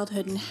from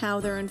childhood and how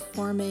they're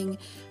informing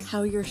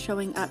how you're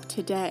showing up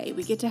today.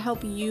 We get to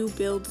help you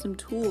build some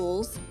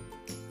tools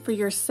for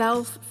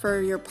yourself,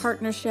 for your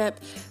partnership,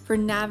 for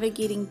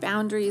navigating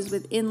boundaries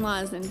with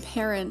in-laws and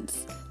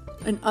parents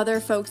and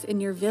other folks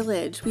in your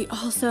village. We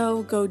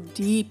also go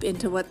deep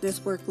into what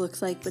this work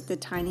looks like with the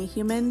tiny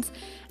humans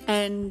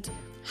and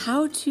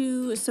how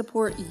to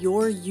support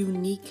your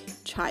unique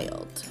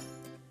child.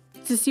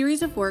 It's a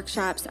series of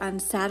workshops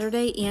on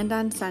Saturday and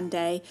on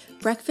Sunday.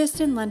 Breakfast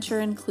and lunch are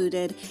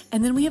included.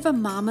 And then we have a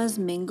Mama's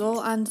Mingle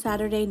on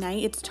Saturday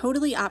night. It's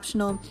totally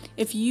optional.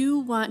 If you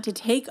want to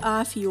take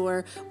off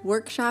your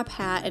workshop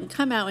hat and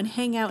come out and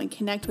hang out and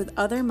connect with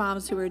other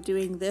moms who are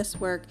doing this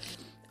work,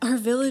 Our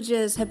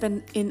villages have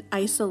been in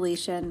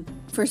isolation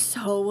for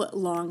so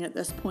long at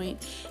this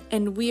point,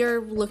 and we are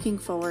looking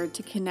forward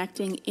to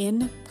connecting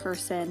in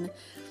person.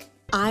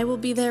 I will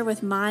be there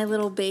with my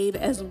little babe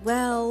as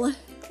well.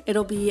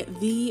 It'll be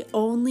the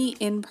only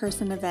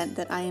in-person event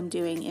that I am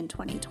doing in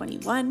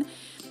 2021.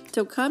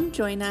 So come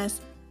join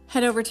us.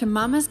 Head over to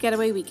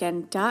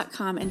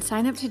mamasgetawayweekend.com and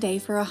sign up today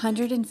for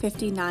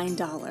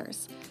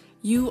 $159.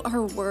 You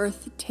are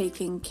worth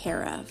taking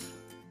care of.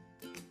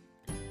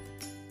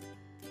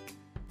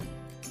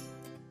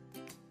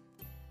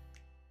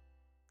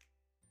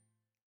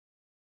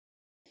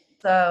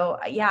 So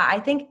yeah, I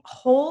think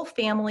whole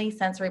family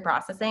sensory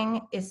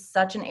processing is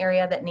such an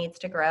area that needs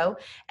to grow.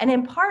 And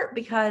in part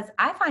because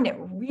I find it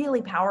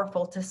really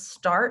powerful to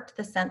start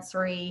the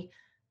sensory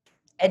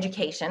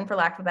education, for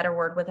lack of a better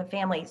word, with a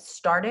family.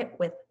 Start it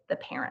with the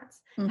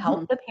parents.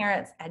 Help the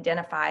parents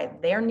identify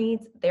their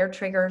needs, their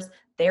triggers,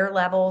 their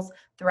levels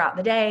throughout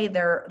the day,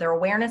 their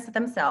awareness of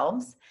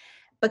themselves,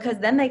 because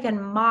then they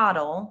can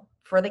model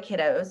for the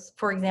kiddos.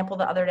 For example,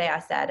 the other day I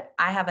said,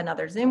 I have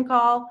another Zoom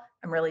call.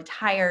 I'm really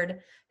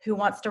tired. Who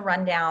wants to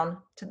run down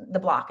to the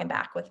block and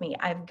back with me?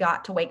 I've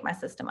got to wake my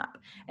system up.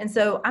 And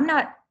so I'm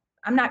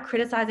not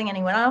criticizing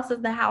anyone else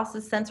in the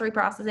house's sensory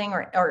processing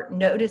or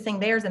noticing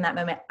theirs in that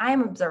moment. I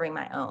am observing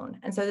my own.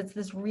 And so it's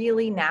this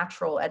really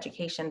natural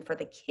education for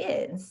the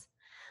kids.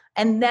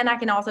 And then I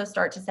can also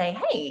start to say,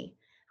 hey,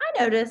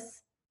 I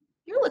notice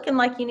you're looking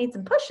like you need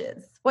some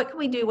pushes. What can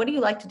we do? What do you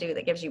like to do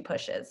that gives you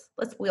pushes?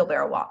 Let's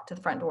wheelbarrow walk to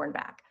the front door and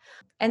back.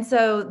 And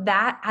so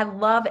that, I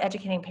love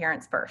educating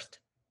parents first.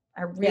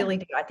 I really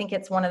do. I think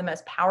it's one of the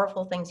most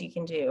powerful things you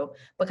can do,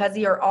 because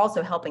you're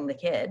also helping the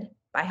kid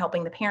by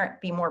helping the parent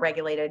be more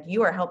regulated.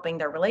 You are helping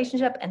their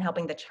relationship and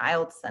helping the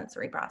child's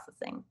sensory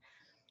processing.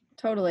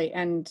 Totally.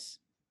 And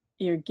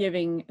you're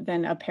giving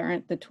then a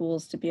parent the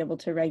tools to be able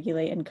to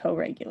regulate and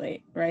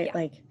co-regulate,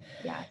 right?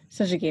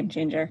 Such a game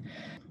changer.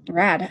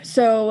 Rad.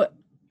 So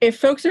if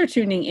folks are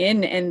tuning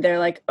in and they're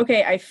like,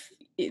 okay,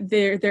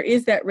 there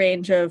is that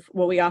range of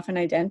what we often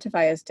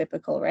identify as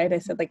typical, right? I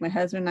said, like, my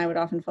husband and I would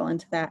often fall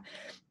into that.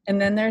 And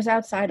then there's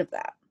outside of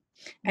that.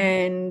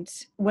 And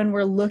when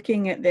we're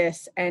looking at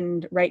this,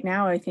 and right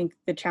now, I think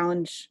the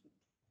challenge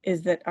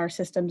is that our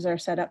systems are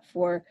set up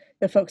for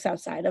the folks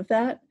outside of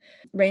that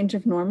range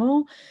of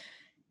normal.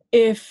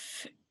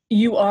 If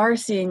you are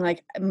seeing,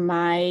 like,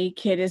 my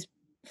kid is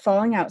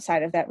falling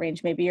outside of that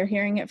range, maybe you're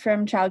hearing it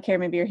from childcare,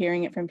 maybe you're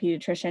hearing it from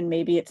pediatrician,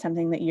 maybe it's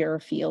something that you're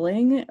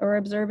feeling or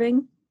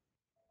observing.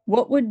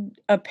 What would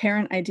a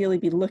parent ideally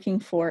be looking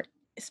for,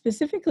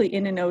 specifically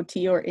in an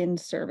OT or in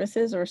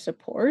services or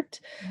support,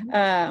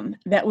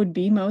 that would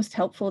be most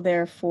helpful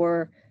there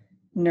for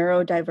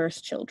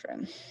neurodiverse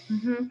children?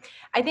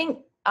 I think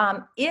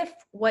if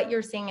what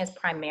you're seeing is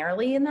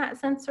primarily in that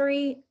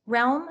sensory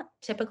realm,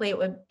 typically it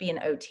would be an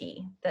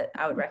OT that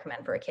I would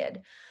recommend for a kid.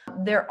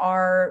 There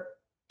are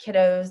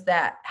kiddos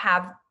that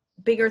have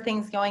bigger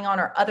things going on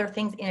or other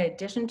things in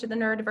addition to the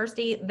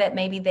neurodiversity that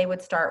maybe they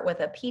would start with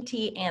a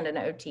PT and an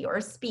OT, or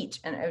a speech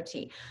and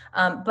OT.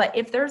 But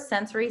if there's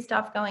sensory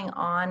stuff going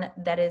on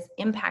that is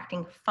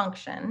impacting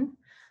function,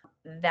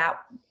 that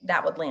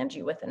would land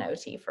you with an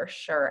OT for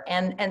sure.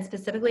 And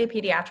specifically a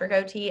pediatric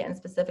OT, and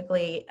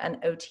specifically an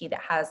OT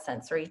that has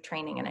sensory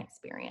training and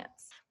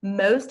experience.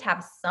 Most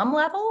have some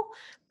level,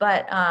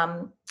 but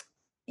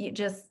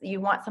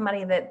you want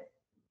somebody that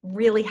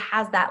really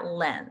has that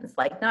lens,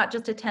 like not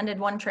just attended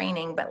one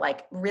training, but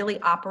like really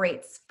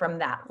operates from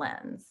that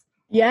lens.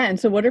 Yeah. And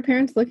so what are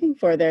parents looking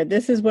for there?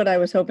 This is what I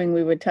was hoping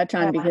we would touch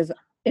on, because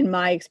in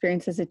my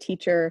experience as a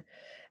teacher,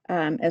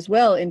 as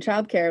well in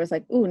childcare, I was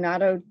like, ooh,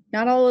 not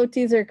all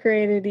OTs are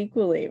created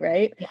equally,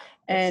 right? Yeah,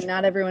 and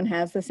not everyone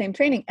has the same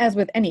training, as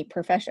with any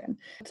profession.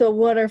 So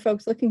what are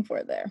folks looking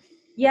for there?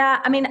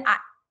 Yeah, I mean,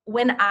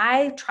 when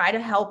I try to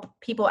help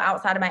people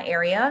outside of my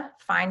area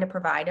find a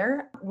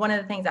provider, one of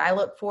the things I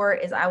look for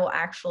is I will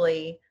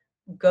actually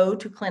go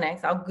to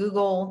clinics. I'll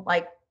Google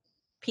like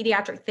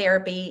pediatric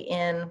therapy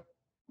in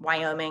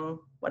Wyoming,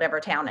 whatever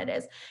town it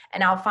is,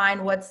 and I'll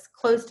find what's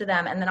close to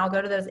them. And then I'll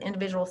go to those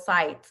individual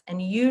sites,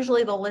 and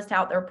usually they'll list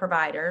out their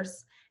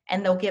providers,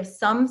 and they'll give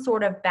some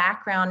sort of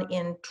background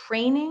in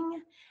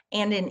training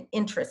and in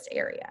interest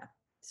area.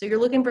 So you're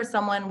looking for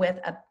someone with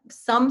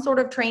some sort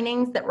of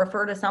trainings that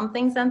refer to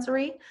something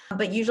sensory,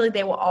 but usually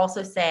they will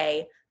also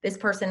say this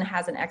person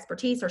has an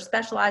expertise or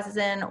specializes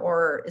in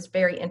or is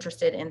very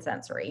interested in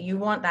sensory. You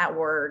want that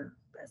word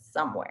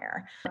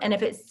somewhere. And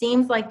if it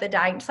seems like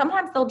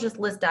sometimes they'll just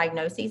list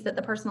diagnoses that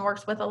the person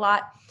works with a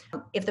lot.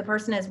 If the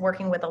person is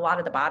working with a lot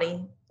of the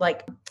body,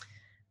 like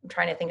I'm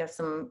trying to think of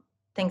some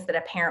things that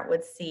a parent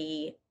would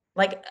see,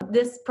 like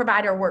this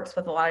provider works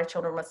with a lot of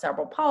children with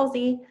cerebral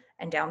palsy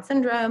and Down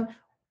syndrome.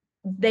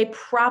 They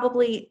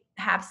probably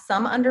have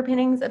some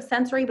underpinnings of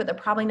sensory, but they're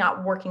probably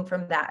not working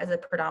from that as a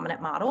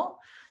predominant model.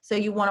 So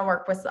you want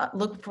to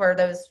look for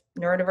those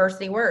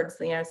neurodiversity words,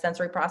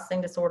 sensory processing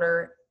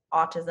disorder,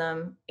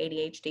 autism,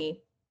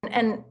 ADHD.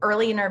 And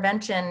early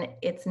intervention,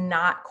 it's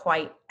not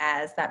quite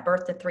as that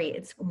birth to 3,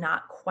 it's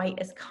not quite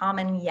as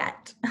common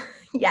yet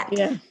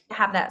to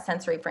have that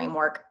sensory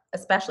framework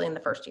especially in the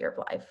first year of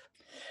life.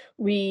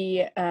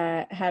 We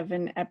have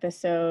an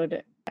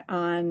episode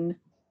on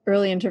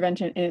early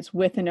intervention, and it's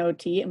with an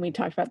OT, and we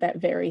talked about that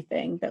very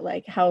thing, that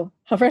like how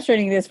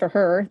frustrating it is for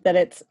her that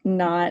it's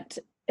not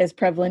as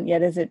prevalent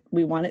yet as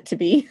we want it to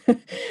be.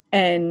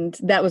 And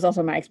that was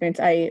also my experience.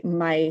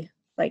 My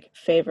like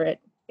favorite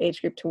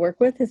age group to work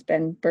with has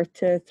been birth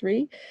to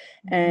 3.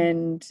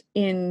 And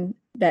in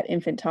that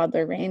infant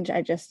toddler range,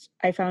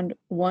 I found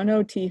one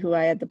OT who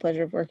I had the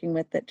pleasure of working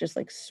with that just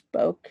like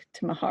spoke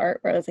to my heart,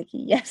 where I was like,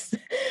 yes.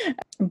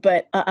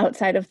 But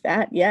outside of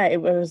that, yeah,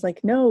 it was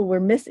like, no, we're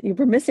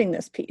missing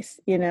this piece,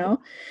 you know?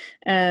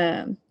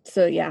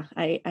 So yeah,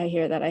 I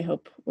hear that.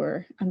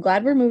 I'm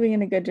glad we're moving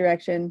in a good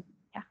direction.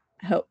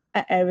 Yeah.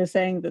 I was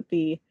saying that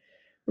the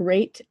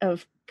rate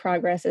of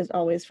progress is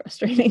always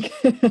frustrating.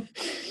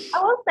 I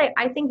will say,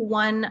 I think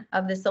one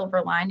of the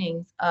silver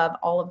linings of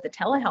all of the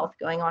telehealth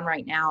going on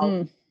right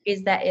now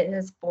is that it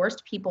has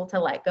forced people to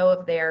let go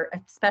of their,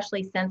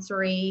 especially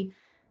sensory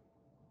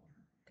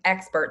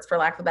experts, for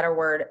lack of a better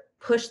word,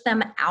 push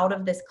them out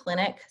of this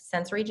clinic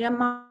sensory gym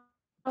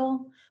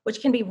model,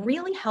 which can be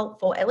really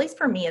helpful, at least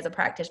for me as a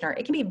practitioner.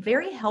 It can be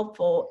very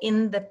helpful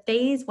in the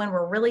phase when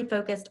we're really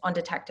focused on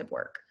detective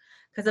work,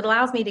 because it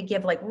allows me to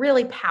give like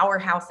really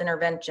powerhouse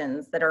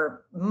interventions that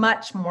are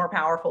much more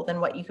powerful than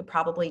what you could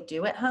probably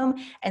do at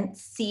home, and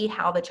see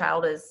how the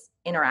child is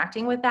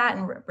interacting with that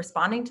and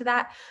responding to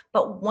that.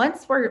 But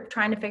once we're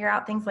trying to figure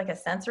out things like a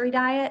sensory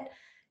diet,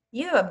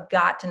 you have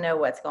got to know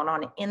what's going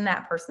on in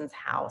that person's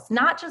house.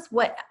 Not just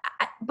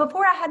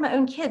before I had my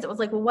own kids, it was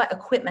like, well, what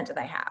equipment do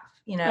they have?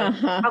 You know,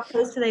 how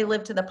close do they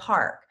live to the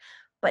park?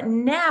 But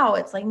now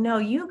it's like, no,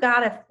 you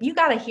gotta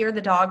hear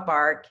the dog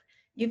bark.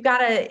 You've got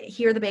to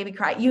hear the baby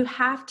cry. You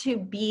have to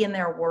be in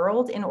their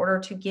world in order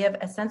to give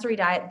a sensory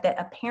diet that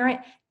a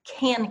parent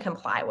can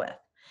comply with.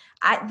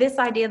 This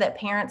idea that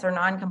parents are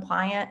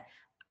non-compliant,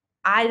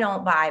 I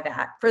don't buy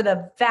that. For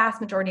the vast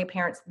majority of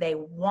parents, they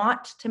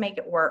want to make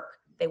it work.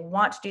 They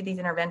want to do these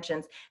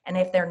interventions. And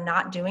if they're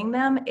not doing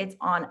them, it's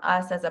on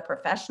us as a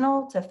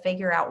professional to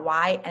figure out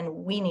why, and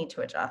we need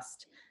to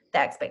adjust the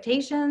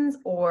expectations,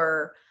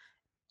 or,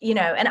 you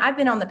know, and I've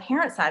been on the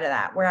parent side of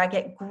that, where I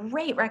get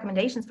great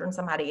recommendations from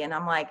somebody and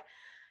I'm like,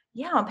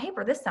 yeah, on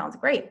paper, this sounds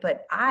great,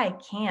 but I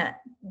can't.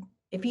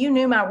 If you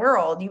knew my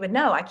world, you would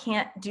know I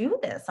can't do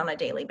this on a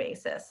daily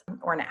basis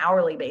or an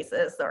hourly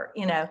basis, or,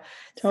 you know.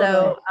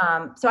 Totally.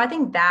 So I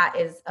think that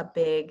is a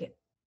big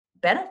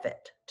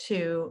benefit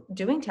to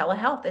doing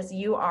telehealth, is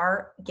you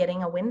are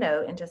getting a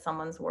window into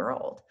someone's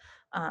world,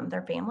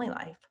 their family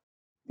life.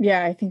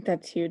 Yeah, I think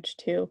that's huge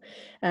too.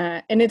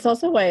 And it's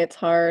also why it's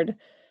hard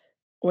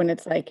when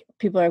it's like,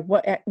 people are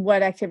like,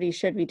 what activities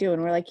should we do?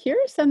 And we're like, here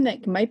are some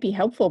that might be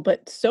helpful,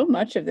 but so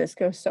much of this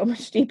goes so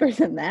much deeper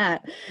than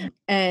that.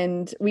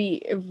 And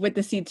with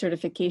the SEED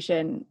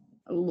certification,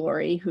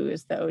 Lori, who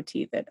is the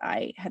OT that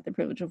I had the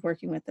privilege of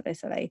working with, that I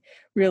said I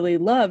really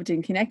loved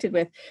and connected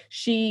with,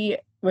 she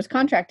was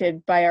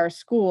contracted by our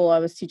school. I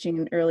was teaching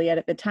in early ed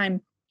at the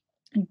time,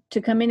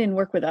 to come in and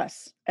work with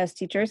us as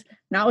teachers,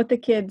 not with the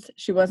kids.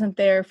 She wasn't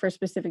there for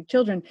specific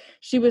children.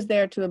 She was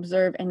there to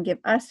observe and give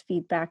us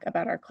feedback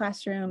about our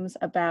classrooms,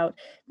 about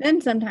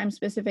then sometimes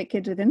specific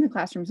kids within the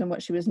classrooms, and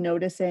what she was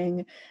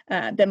noticing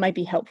that might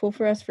be helpful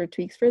for us for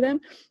tweaks for them.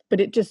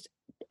 But it just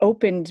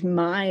opened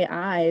my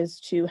eyes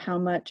to how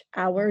much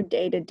our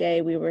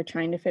day-to-day we were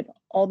trying to fit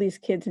all these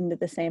kids into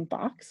the same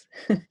box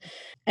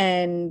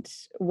and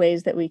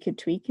ways that we could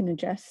tweak and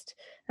adjust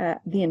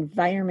the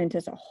environment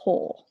as a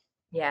whole.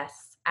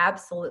 Yes,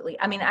 absolutely.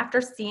 I mean,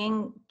 after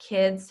seeing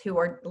kids who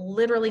are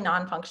literally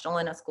non-functional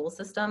in a school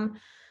system,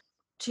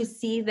 to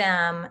see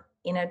them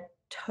in a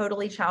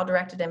totally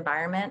child-directed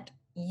environment,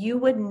 you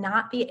would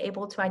not be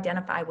able to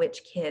identify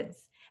which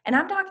kids. And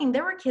I'm talking,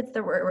 there were kids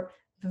that were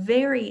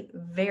very,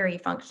 very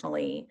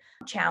functionally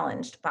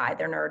challenged by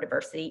their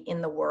neurodiversity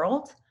in the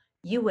world.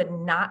 You would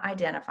not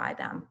identify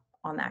them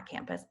on that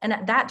campus. And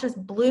that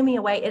just blew me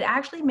away. It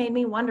actually made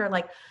me wonder,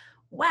 like,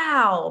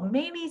 wow,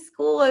 maybe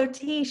school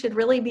OT should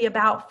really be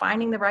about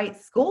finding the right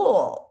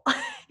school.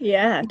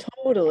 Yeah,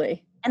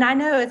 totally. And I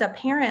know as a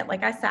parent,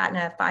 like I sat in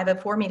a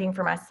 504 meeting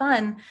for my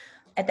son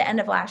at the end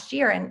of last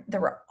year, and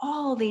there were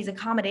all these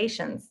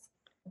accommodations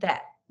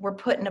that were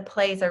put into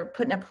place or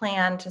put in a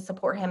plan to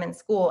support him in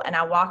school. And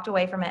I walked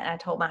away from it and I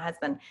told my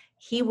husband,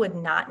 he would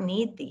not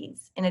need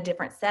these in a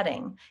different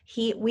setting.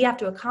 We have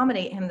to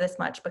accommodate him this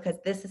much because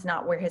this is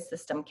not where his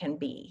system can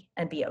be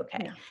and be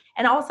okay. Yeah.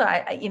 And also,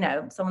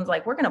 someone's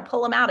like, we're going to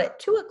pull him out at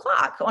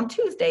 2:00 on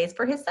Tuesdays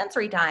for his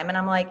sensory time. And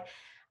I'm like,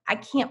 I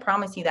can't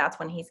promise you that's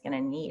when he's going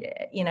to need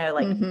it.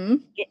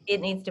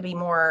 It needs to be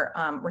more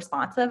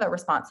responsive, a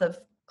responsive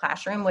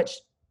classroom, which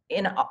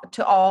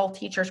to all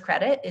teachers'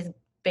 credit is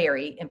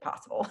very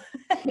impossible.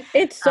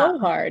 It's so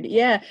hard.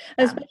 Yeah.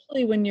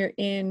 Especially when you're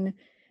in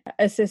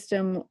a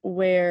system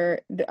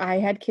where I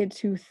had kids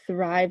who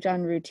thrived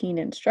on routine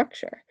and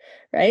structure,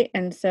 right?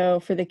 And so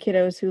for the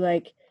kiddos who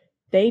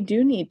they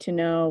do need to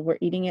know, we're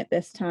eating at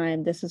this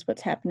time, this is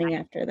what's happening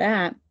after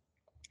that,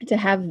 to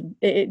have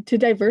it, to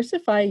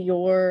diversify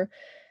your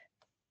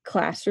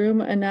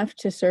classroom enough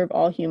to serve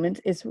all humans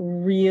is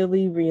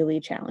really, really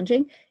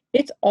challenging.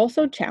 It's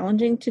also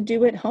challenging to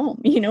do at home.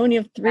 When you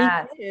have three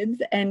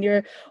kids and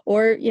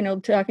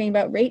talking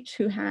about Rach,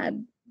 who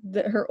had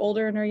her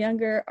older and her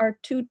younger are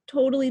two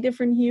totally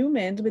different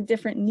humans with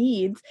different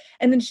needs.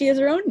 And then she has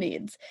her own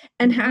needs.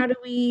 And how do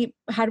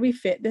we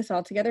fit this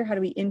all together? How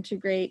do we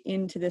integrate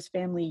into this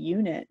family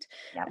unit?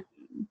 Yeah.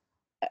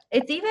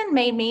 It's even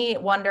made me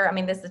wonder, I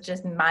mean, this is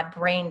just, my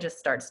brain just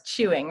starts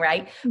chewing,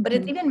 right? But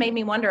it's even made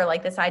me wonder,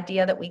 like, this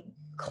idea that we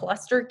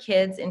cluster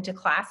kids into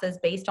classes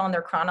based on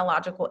their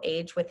chronological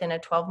age within a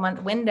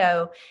 12-month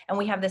window, and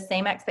we have the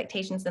same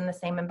expectations in the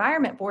same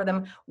environment for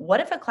them. What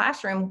if a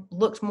classroom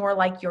looked more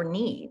like your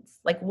needs?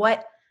 Like,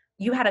 what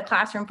you had a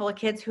classroom full of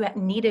kids who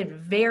needed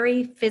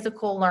very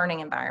physical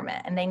learning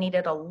environment, and they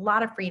needed a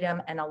lot of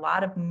freedom and a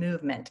lot of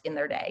movement in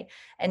their day,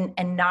 and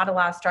not a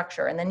lot of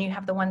structure. And then you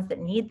have the ones that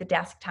need the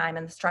desk time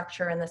and the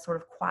structure and the sort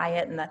of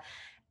quiet and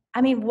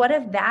what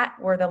if that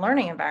were the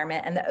learning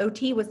environment and the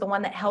OT was the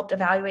one that helped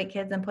evaluate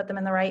kids and put them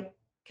in the right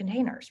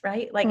containers,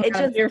 right? Like,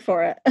 I'm here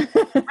for it.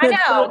 I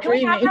know. Can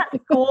we have that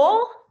in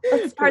school?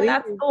 Let's start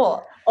that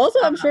school. Also,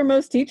 I'm sure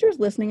most teachers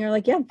listening are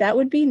like, yeah, that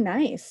would be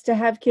nice to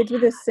have kids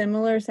with a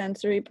similar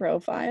sensory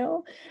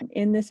profile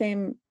in the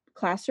same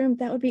classroom.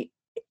 That would be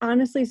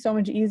honestly so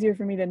much easier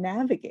for me to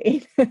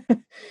navigate.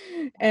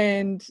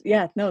 And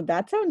yeah, no,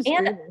 that sounds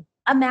And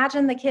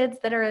imagine the kids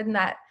that are in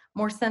that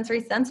more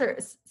sensory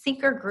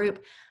seeker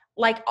group.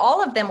 Like,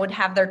 all of them would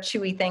have their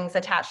chewy things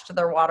attached to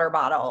their water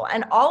bottle,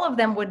 and all of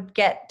them would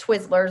get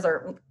Twizzlers,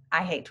 or I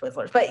hate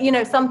Twizzlers, but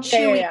some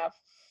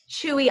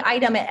chewy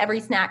item at every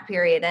snack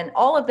period. And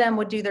all of them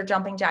would do their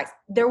jumping jacks.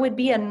 There would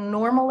be a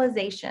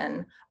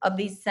normalization of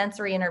these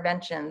sensory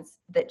interventions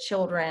that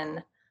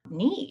children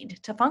need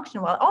to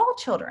function well. All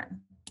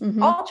children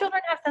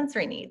have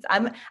sensory needs.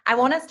 I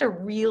want us to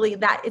really,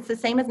 that it's the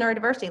same as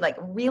neurodiversity, like,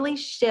 really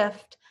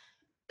shift.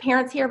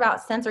 Parents hear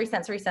about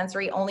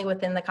sensory only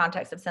within the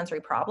context of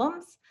sensory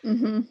problems.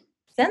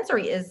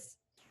 Sensory is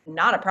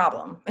not a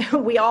problem.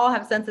 We all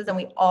have senses and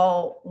we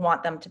all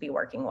want them to be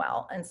working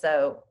well. And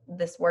so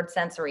this word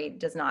sensory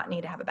does not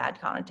need to have a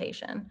bad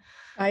connotation.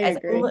 I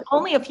agree.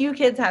 Only a few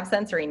kids have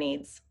sensory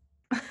needs.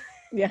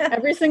 Yeah,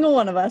 every single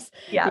one of us.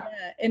 Yeah.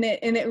 And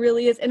it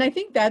really is. And I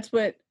think that's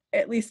what,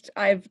 at least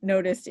I've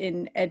noticed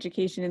in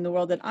education in the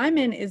world that I'm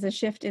in, is a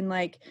shift in,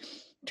 like,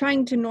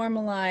 trying to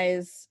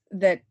normalize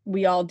that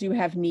we all do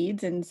have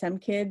needs. And some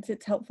kids,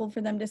 it's helpful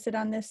for them to sit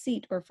on this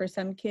seat, or for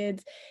some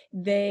kids,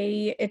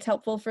 it's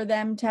helpful for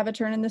them to have a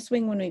turn in the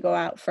swing when we go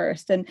out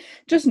first, and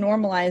just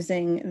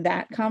normalizing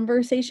that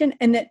conversation.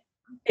 And that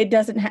it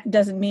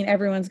doesn't mean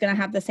everyone's going to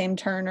have the same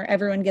turn, or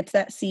everyone gets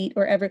that seat,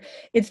 or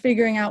it's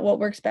figuring out what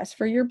works best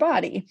for your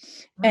body.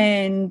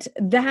 And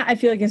that, I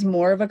feel like, is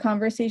more of a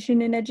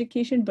conversation in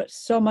education, but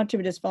so much of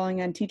it is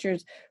falling on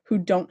teachers who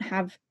don't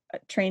have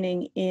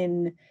training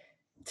in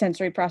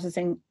sensory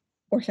processing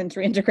or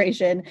sensory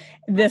integration.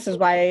 This is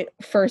why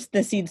first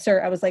the Seed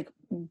Cert, I was like,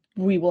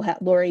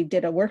 Lori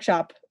did a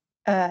workshop,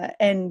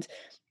 and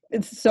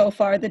it's so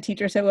far the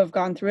teachers who have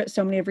gone through it,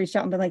 so many have reached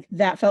out and been like,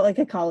 that felt like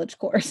a college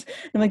course.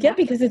 And I'm like, yeah,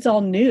 because it's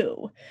all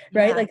new,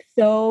 right? Yeah. Like,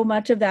 so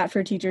much of that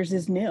for teachers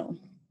is new.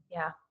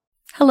 Yeah.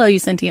 Hello, you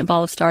sentient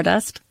ball of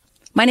stardust.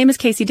 My name is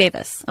Casey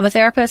Davis. I'm a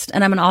therapist,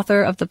 and I'm an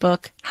author of the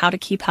book, How to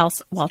Keep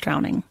House While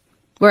Drowning,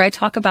 where I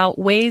talk about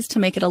ways to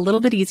make it a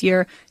little bit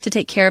easier to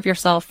take care of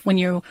yourself when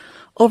you're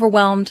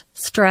overwhelmed,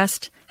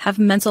 stressed, have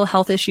mental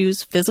health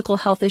issues, physical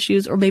health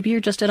issues, or maybe you're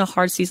just in a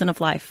hard season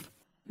of life.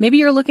 Maybe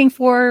you're looking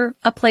for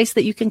a place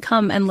that you can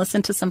come and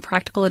listen to some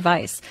practical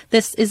advice.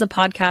 This is a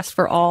podcast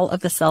for all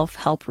of the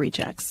self-help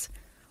rejects.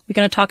 We're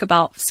going to talk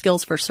about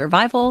skills for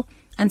survival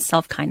and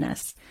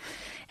self-kindness.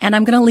 And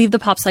I'm going to leave the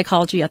pop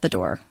psychology at the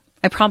door.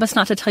 I promise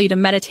not to tell you to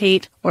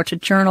meditate or to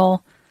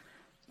journal.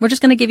 We're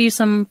just going to give you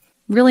some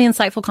really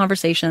insightful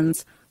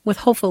conversations with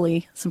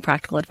hopefully some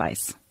practical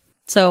advice.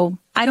 So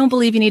I don't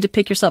believe you need to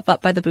pick yourself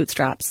up by the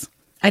bootstraps.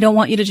 I don't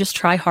want you to just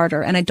try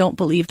harder, and I don't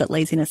believe that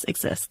laziness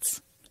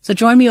exists. So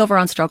join me over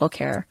on Struggle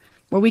Care,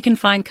 where we can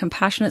find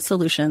compassionate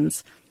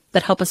solutions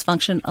that help us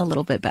function a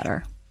little bit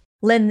better.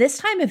 Lynn, this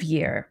time of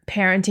year,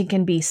 parenting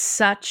can be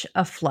such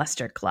a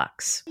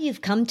flusterclux.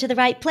 You've come to the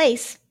right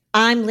place.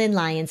 I'm Lynn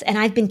Lyons, and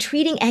I've been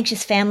treating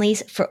anxious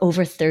families for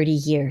over 30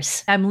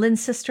 years. I'm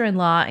Lynn's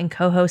sister-in-law and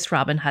co-host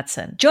Robin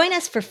Hudson. Join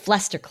us for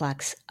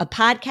Flusterclux, a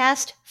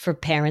podcast for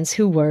parents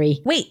who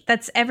worry. Wait,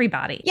 that's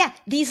everybody. Yeah,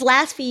 these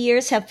last few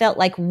years have felt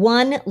like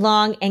one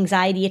long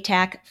anxiety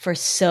attack for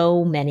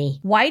so many.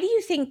 Why do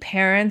you think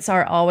parents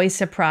are always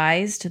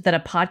surprised that a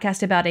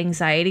podcast about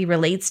anxiety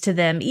relates to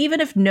them,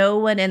 even if no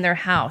one in their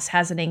house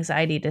has an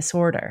anxiety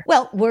disorder?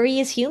 Well, worry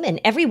is human.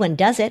 Everyone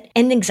does it.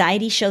 And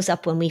anxiety shows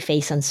up when we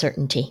face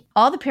uncertainty.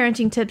 All the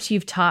parenting tips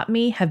you've taught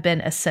me have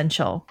been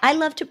essential. I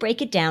love to break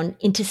it down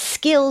into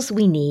skills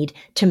we need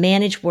to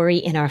manage worry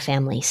in our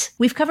families.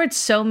 We've covered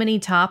so many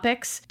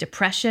topics: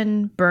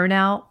 depression,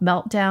 burnout,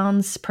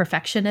 meltdowns,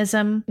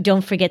 perfectionism.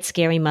 Don't forget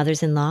scary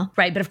mothers-in-law.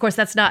 Right, but of course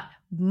that's not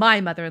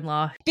my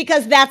mother-in-law.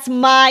 Because that's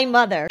my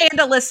mother. And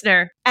a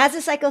listener. As a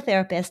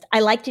psychotherapist, I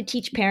like to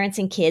teach parents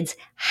and kids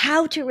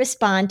how to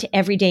respond to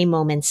everyday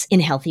moments in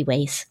healthy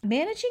ways.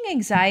 Managing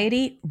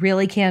anxiety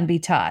really can be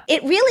taught.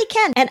 It really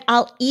can. And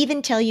I'll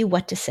even tell you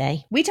what to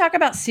say. We talk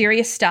about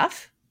serious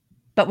stuff,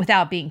 but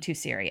without being too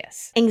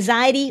serious.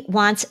 Anxiety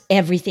wants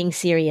everything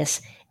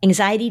serious.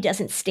 Anxiety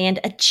doesn't stand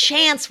a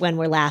chance when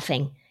we're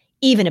laughing,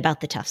 even about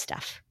the tough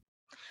stuff.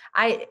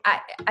 I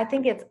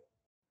think it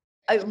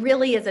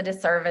really is a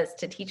disservice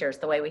to teachers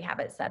the way we have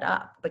it set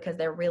up, because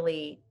they're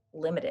really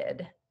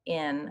limited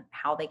in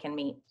how they can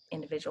meet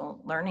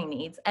individual learning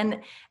needs.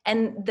 And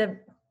the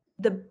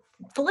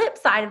flip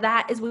side of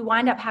that is we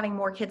wind up having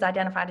more kids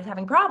identified as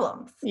having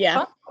problems.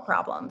 Yeah.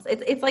 Problems.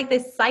 It's like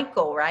this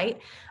cycle, right?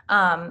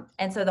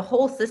 And so the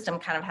whole system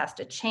kind of has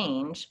to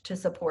change to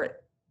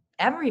support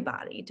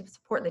everybody, to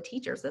support the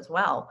teachers as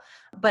well.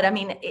 But I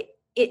mean,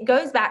 it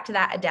goes back to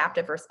that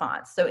adaptive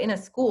response. So in a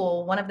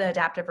school, one of the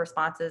adaptive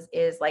responses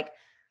is like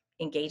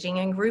engaging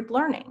in group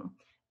learning,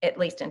 at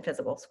least in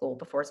physical school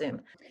before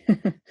Zoom.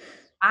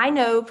 I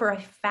know for a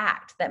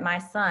fact that my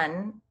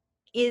son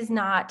is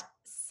not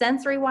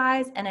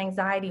sensory-wise and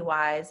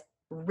anxiety-wise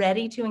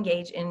ready to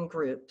engage in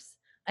groups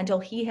until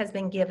he has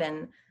been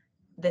given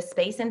the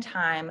space and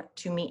time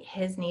to meet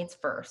his needs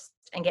first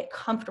and get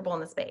comfortable in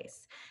the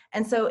space.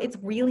 And so it's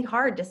really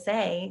hard to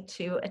say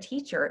to a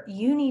teacher,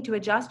 you need to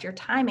adjust your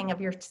timing of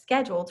your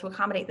schedule to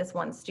accommodate this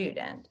one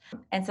student.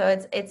 And so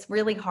it's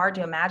really hard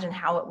to imagine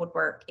how it would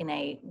work in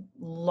a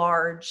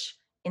large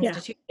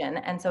institution.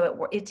 Yeah. And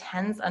so it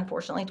tends,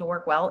 unfortunately, to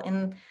work well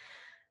in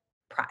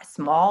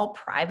small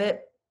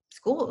private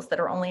schools that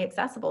are only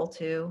accessible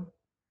to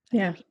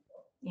people,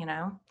 you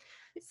know?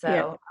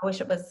 So I wish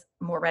it was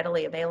more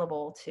readily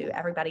available to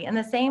everybody. And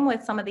the same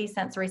with some of these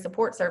sensory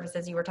support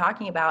services you were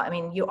talking about. I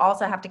mean, you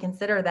also have to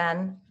consider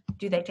then,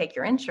 do they take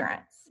your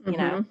insurance, you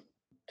know?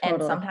 Totally.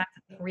 And sometimes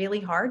it's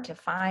really hard to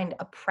find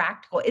a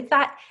practical, it's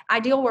that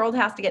ideal world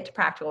has to get to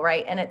practical,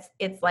 right? And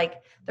it's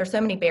like, there's so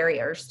many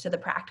barriers to the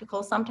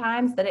practical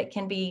sometimes that it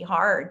can be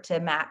hard to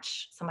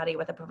match somebody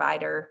with a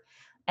provider.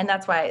 And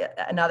that's why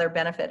another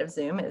benefit of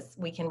Zoom is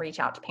we can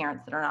reach out to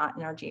parents that are not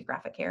in our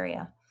geographic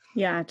area.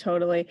 Yeah,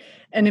 totally.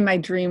 And in my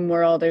dream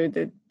world,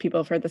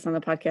 people have heard this on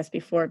the podcast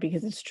before,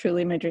 because it's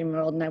truly my dream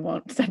world and I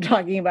won't stop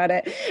talking about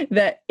it,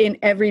 that in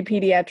every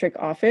pediatric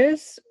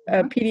office,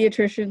 a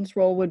pediatrician's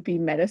role would be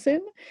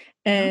medicine,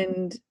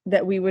 and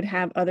that we would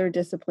have other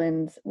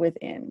disciplines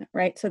within,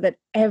 right? So that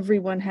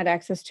everyone had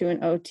access to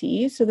an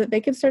OT, so that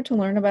they could start to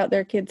learn about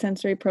their kid's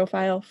sensory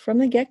profile from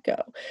the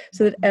get-go,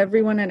 so that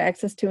everyone had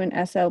access to an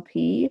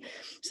SLP,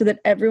 so that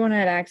everyone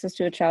had access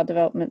to a child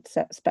development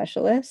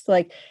specialist.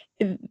 Like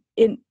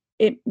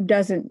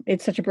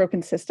it's such a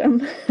broken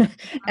system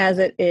as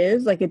it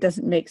is. Like, it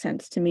doesn't make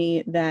sense to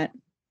me that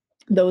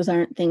those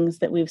aren't things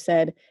that we've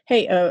said.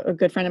 Hey, a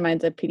good friend of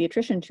mine's a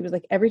pediatrician. She was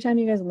like, every time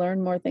you guys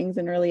learn more things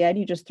in early ed,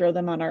 you just throw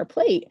them on our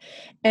plate.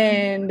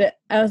 And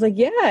I was like,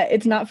 yeah,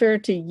 it's not fair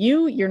to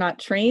you. You're not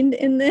trained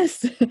in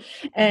this.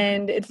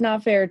 And it's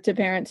not fair to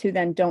parents who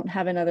then don't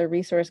have another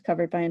resource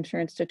covered by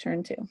insurance to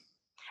turn to.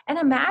 And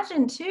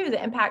imagine too,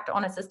 the impact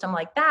on a system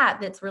like that,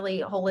 that's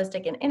really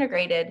holistic and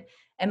integrated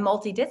and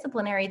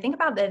multidisciplinary. Think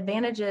about the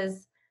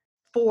advantages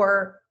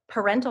for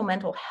parental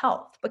mental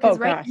health, because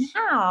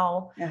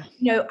now,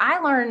 you know, I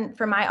learn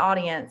from my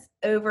audience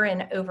over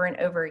and over and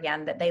over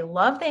again that they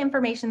love the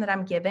information that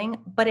I'm giving,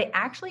 but it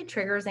actually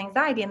triggers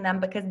anxiety in them,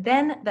 because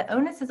then the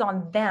onus is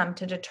on them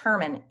to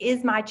determine,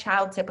 is my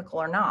child typical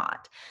or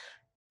not?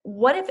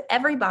 What if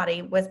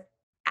everybody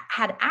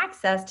had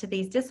access to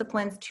these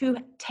disciplines to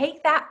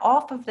take that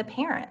off of the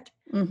parent?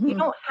 You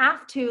don't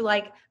have to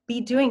be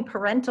doing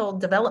parental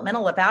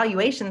developmental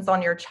evaluations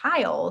on your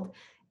child.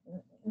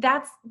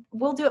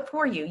 We'll do it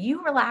for you.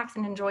 You relax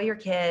and enjoy your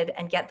kid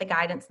and get the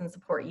guidance and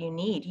support you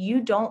need. You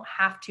don't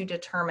have to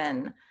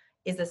determine,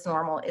 is this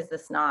normal? Is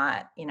this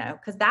not? You know,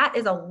 because that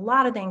is a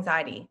lot of the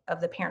anxiety of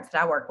the parents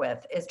that I work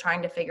with, is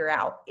trying to figure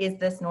out, is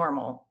this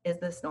normal? Is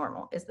this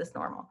normal? Is this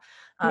normal?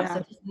 So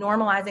just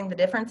normalizing the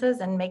differences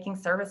and making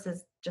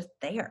services just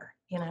there,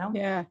 you know?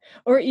 Yeah.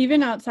 Or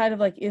even outside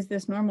of is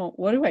this normal?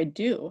 What do I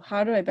do?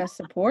 How do I best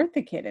support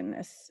the kid in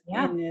this?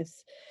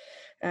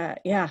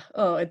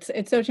 Oh,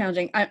 it's so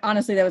challenging.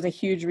 Honestly, that was a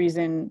huge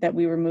reason that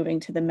we were moving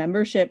to the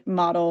membership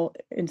model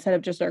instead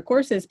of just our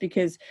courses,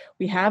 because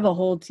we have a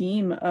whole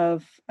team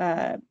of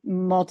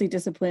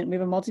multidiscipline. We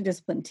have a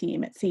multidiscipline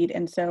team at Seed.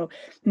 And so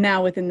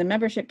now within the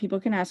membership, people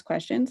can ask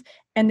questions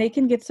and they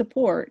can get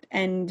support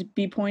and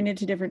be pointed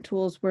to different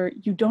tools where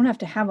you don't have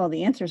to have all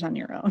the answers on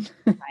your own.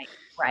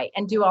 Right.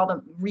 And do all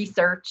the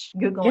research,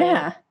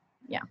 Googling.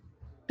 Yeah.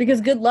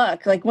 Because good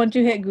luck. Once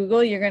you hit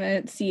Google, you're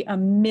going to see a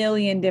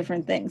million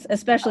different things,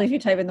 especially if you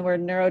type in the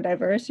word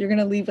neurodiverse. You're going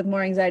to leave with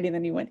more anxiety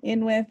than you went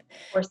in with.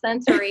 Or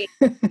sensory.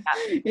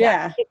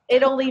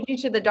 It'll lead you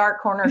to the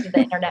dark corners of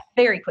the internet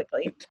very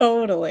quickly.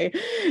 Totally.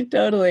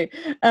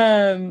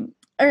 All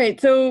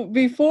right. So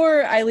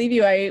before I leave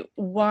you, I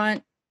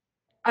want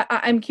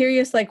I'm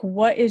curious, like,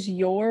 what is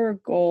your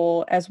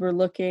goal as we're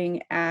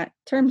looking at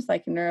terms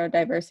like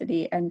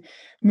neurodiversity and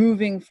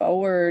moving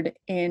forward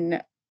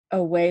in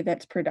a way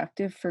that's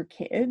productive for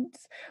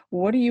kids?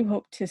 What do you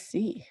hope to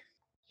see?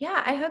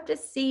 Yeah, I hope to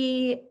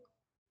see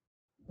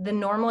the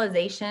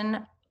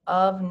normalization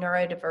of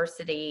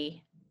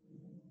neurodiversity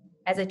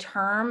as a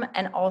term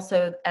and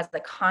also as the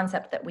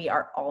concept that we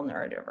are all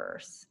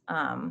neurodiverse.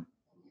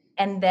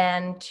 And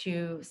then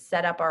to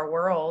set up our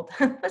world,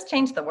 let's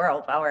change the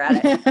world while we're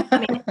at it. I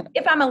mean,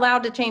 if I'm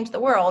allowed to change the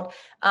world,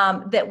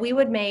 that we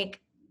would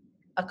make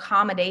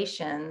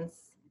accommodations.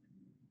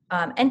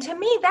 And to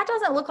me, that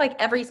doesn't look like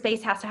every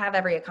space has to have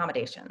every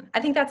accommodation. I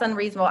think that's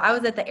unreasonable. I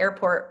was at the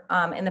airport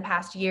in the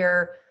past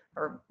year,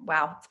 or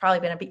wow, it's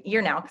probably been a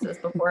year now because it was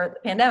before the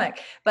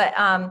pandemic. But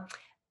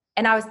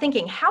and I was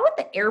thinking, how would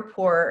the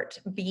airport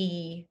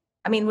be?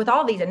 I mean, with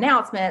all these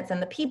announcements and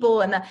the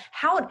people and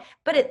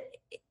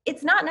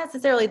it's not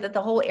necessarily that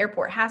the whole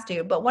airport has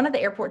to, but one of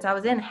the airports I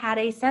was in had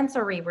a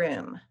sensory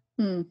room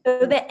so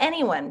that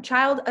anyone,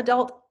 child,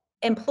 adult,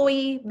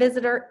 employee,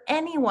 visitor,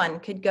 anyone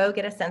could go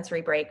get a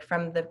sensory break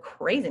from the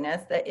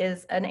craziness that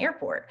is an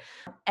airport.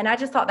 And I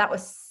just thought that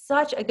was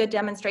such a good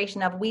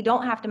demonstration of we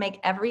don't have to make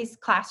every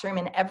classroom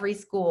in every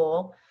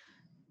school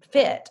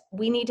fit.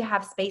 We need to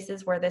have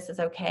spaces where this is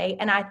okay.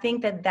 And I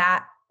think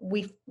that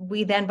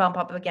we then bump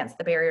up against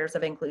the barriers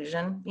of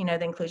inclusion. You know,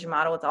 the inclusion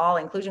model, it's all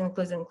inclusion.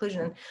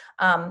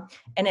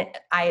 And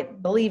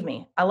believe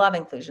me, I love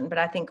inclusion, but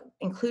I think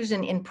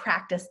inclusion in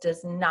practice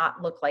does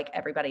not look like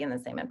everybody in the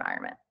same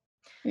environment.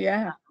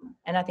 Yeah.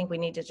 And I think we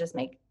need to just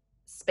make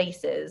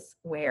spaces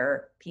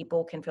where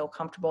people can feel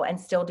comfortable and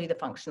still do the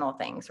functional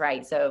things,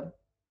 right? So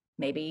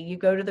maybe you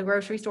go to the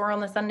grocery store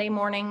on the Sunday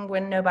morning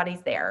when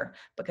nobody's there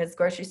because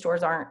grocery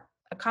stores aren't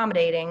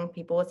accommodating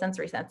people with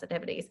sensory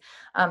sensitivities.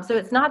 So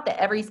it's not that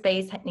every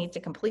space needs to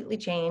completely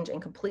change and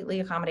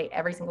completely accommodate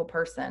every single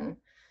person,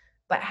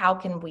 but how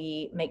can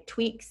we make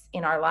tweaks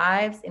in our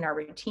lives, in our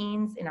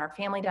routines, in our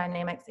family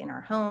dynamics, in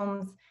our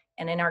homes,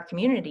 and in our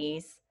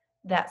communities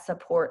that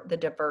support the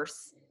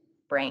diverse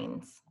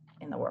brains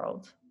in the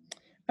world.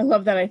 I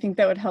love that. I think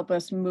that would help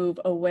us move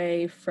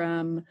away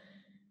from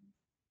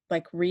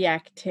like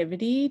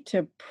reactivity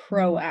to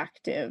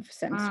proactive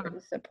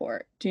sensory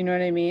support. Do you know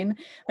what I mean?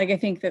 Like, I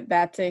think that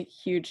that's a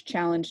huge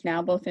challenge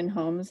now, both in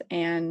homes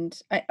and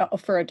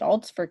for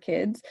adults, for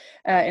kids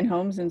in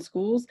homes and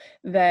schools,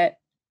 that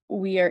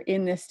we are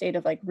in this state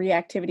of like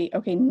reactivity.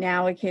 Okay,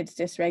 now a kid's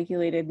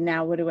dysregulated.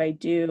 Now what do I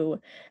do?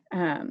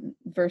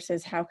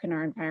 Versus how can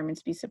our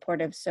environments be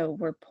supportive? So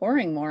we're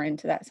pouring more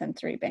into that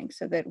sensory bank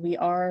so that we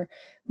are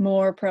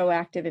more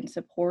proactive in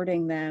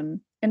supporting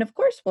them. And of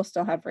course, we'll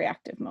still have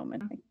reactive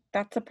moments. Like,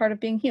 that's a part of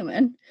being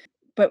human.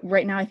 But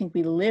right now, I think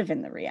we live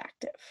in the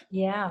reactive.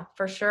 Yeah,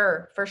 for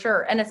sure. For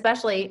sure. And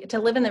especially to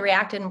live in the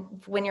reactive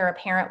when you're a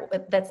parent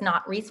that's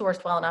not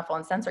resourced well enough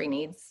on sensory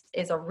needs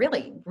is a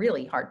really,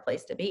 really hard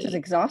place to be. It's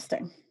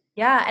exhausting.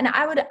 Yeah. And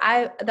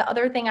the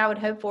other thing I would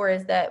hope for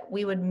is that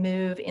we would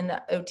move in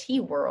the OT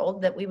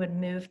world, that we would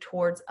move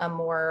towards a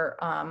more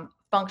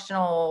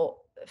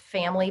functional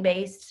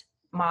family-based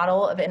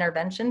model of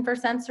intervention for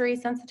sensory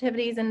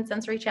sensitivities and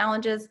sensory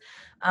challenges.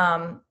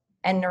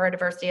 And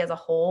neurodiversity as a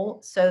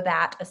whole, so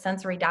that a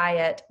sensory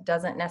diet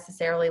doesn't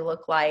necessarily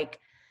look like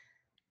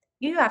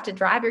you have to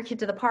drive your kid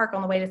to the park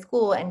on the way to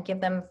school and give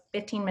them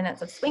 15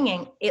 minutes of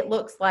swinging. It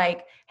looks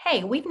like,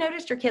 hey, we've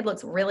noticed your kid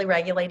looks really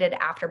regulated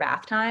after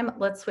bath time.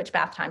 Let's switch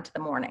bath time to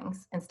the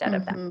mornings instead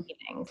of the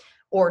evenings,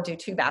 or do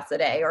 2 baths a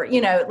day, or,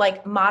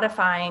 like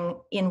modifying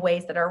in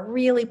ways that are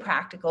really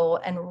practical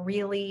and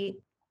really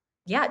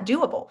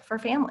doable for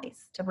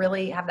families to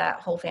really have that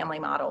whole family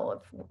model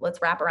of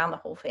let's wrap around the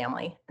whole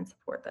family and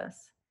support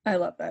this. I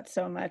love that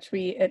so much.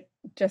 It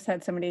just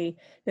had somebody,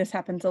 this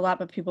happens a lot,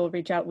 but people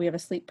reach out. We have a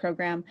sleep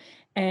program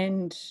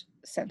and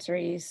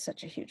sensory is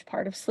such a huge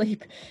part of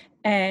sleep.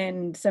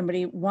 And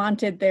somebody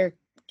wanted their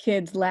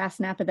kids' last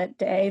nap of that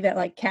day, that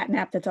like cat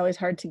nap that's always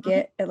hard to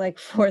get at like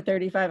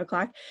 4:30, 5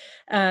 o'clock.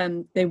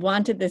 They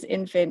wanted this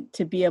infant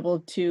to be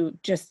able to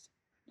just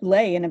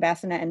lay in a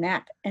bassinet and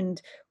nap.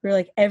 And we're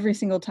like, every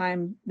single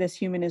time this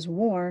human is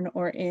worn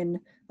or in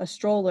a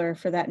stroller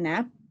for that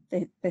nap,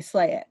 they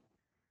slay it.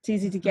 It's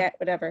easy to get,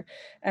 whatever.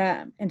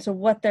 And so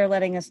what they're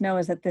letting us know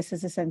is that this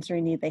is a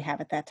sensory need they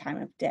have at that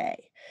time of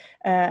day.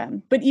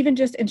 But even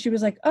just, and she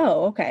was like,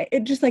 oh, okay.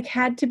 It just like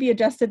had to be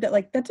adjusted that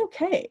like, that's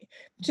okay.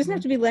 She doesn't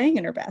have to be laying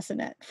in her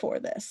bassinet for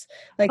this.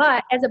 Like,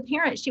 but as a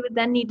parent, she would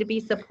then need to be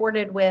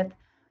supported with,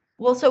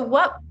 well, so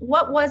what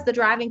was the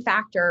driving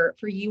factor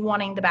for you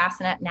wanting the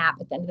bassinet nap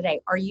at the end of the day?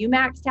 Are you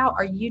maxed out?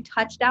 Are you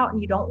touched out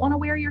and you don't want to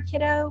wear your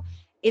kiddo?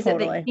 Is it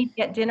that you need to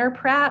get dinner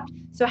prepped?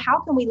 So how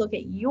can we look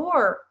at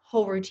your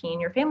whole routine,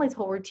 your family's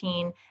whole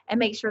routine, and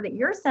make sure that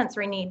your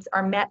sensory needs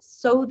are met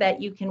so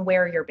that you can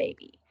wear your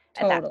baby?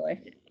 Totally.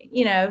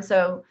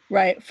 So.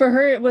 Right. For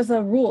her, it was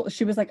a rule.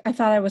 She was like, I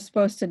thought I was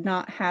supposed to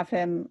not have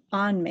him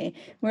on me.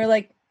 We're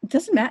like, it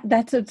doesn't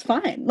matter. It's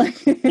fine. Like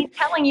he's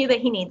telling you that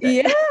he needs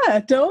it. Yeah,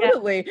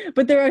 totally. Yeah.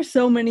 But there are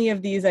so many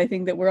of these, I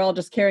think, that we're all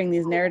just carrying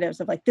these narratives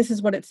of like, this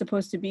is what it's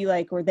supposed to be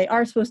like, or they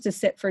are supposed to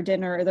sit for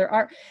dinner,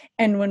 or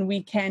and when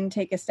we can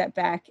take a step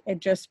back and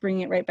just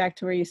bring it right back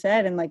to where you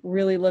said, and like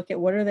really look at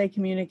what are they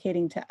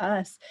communicating to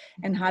us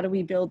and how do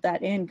we build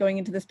that in. Going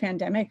into this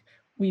pandemic,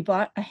 we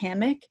bought a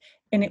hammock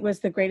and it was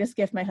the greatest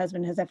gift my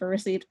husband has ever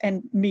received,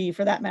 and me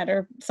for that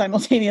matter,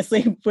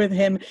 simultaneously with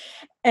him.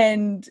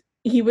 And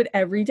he would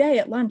every day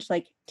at lunch,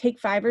 like take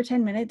 5 or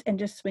 10 minutes and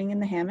just swing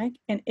in the hammock,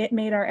 and it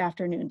made our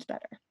afternoons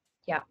better.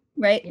 Yeah.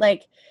 Right. Yeah.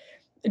 Like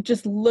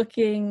just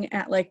looking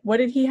at like, what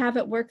did he have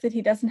at work that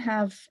he doesn't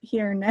have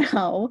here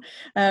now,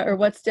 or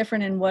what's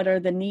different and what are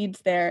the needs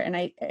there?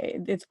 And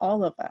it's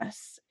all of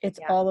us. It's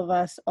all of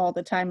us all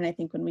the time. And I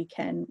think when we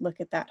can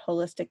look at that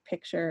holistic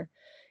picture,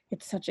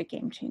 it's such a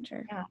game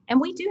changer. Yeah. And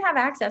we do have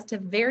access to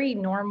very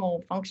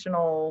normal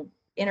functional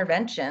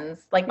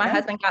interventions. Like my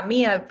husband got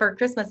me for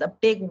Christmas, a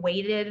big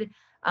weighted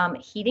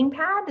heating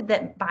pad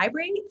that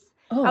vibrates.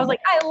 I was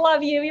like, I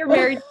love you. You're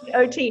married to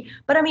OT.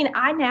 But I mean,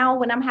 I now,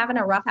 when I'm having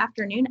a rough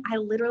afternoon, I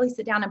literally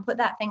sit down and put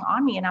that thing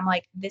on me. And I'm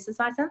like, this is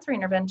my sensory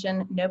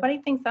intervention. Nobody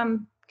thinks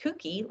I'm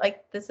kooky.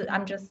 Like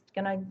I'm just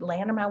going to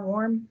lay under my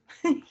warm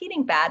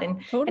heating pad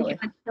and chill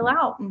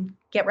out and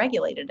get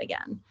regulated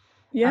again.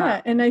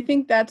 Yeah. And I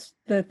think that's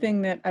the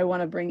thing that I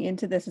want to bring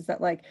into this is that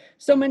like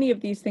so many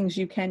of these things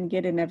you can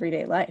get in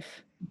everyday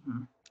life.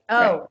 Mm-hmm. Oh,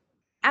 right.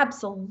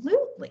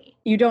 Absolutely.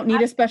 You don't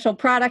need a special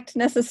product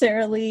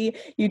necessarily.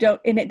 You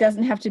don't, and it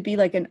doesn't have to be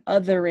like an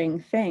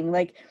othering thing.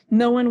 Like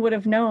no one would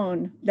have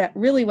known that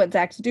really what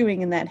Zach's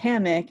doing in that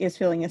hammock is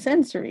filling a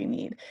sensory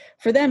need.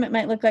 For them, it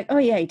might look like, oh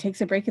yeah, he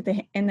takes a break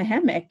in the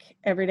hammock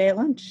every day at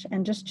lunch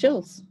and just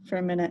chills for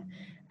a minute.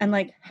 And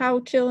like, how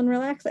chill and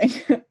relaxing.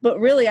 But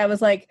really I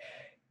was like,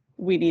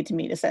 we need to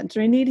meet a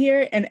sensory need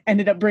here, and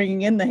ended up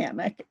bringing in the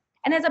hammock.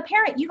 And as a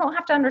parent, you don't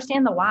have to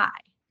understand the why.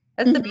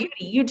 That's the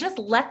beauty. You just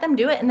let them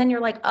do it. And then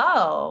you're like,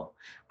 oh,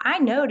 I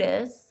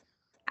notice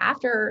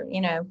after,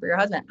 for your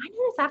husband, I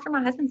notice after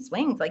my husband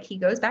swings, like he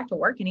goes back to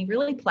work and he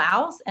really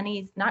plows and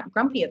he's not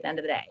grumpy at the end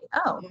of the day.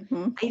 Oh,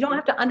 you don't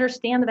have to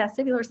understand the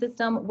vestibular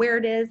system, where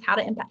it is, how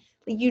to impact.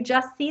 You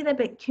just see the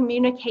big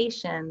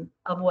communication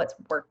of what's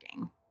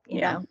working,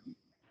 you know?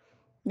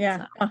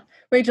 Yeah. So.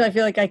 Rachel, I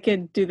feel like I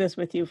could do this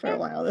with you for a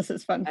while. This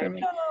is fun for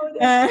me.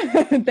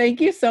 Thank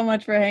you so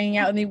much for hanging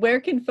out with me.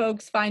 Where can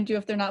folks find you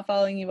if they're not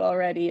following you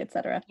already, et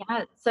cetera?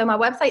 Yeah. So my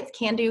website's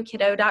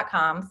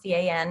candokiddo.com,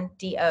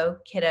 CANDO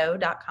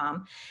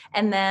kiddo.com.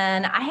 And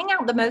then I hang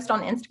out the most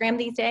on Instagram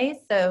these days.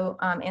 So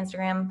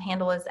Instagram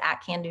handle is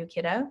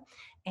 @candokiddo.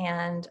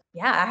 And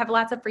I have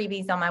lots of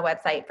freebies on my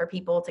website for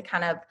people to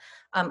kind of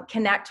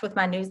connect with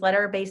my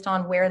newsletter based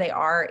on where they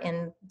are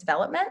in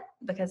development,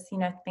 because,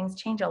 things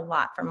change a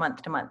lot from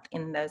month to month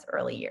in those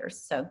early years.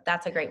 So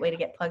that's a great way to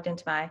get plugged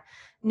into my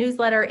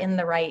newsletter in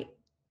the right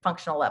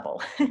functional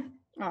level.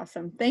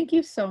 Awesome. Thank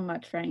you so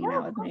much for hanging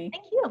out with me.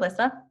 Thank you,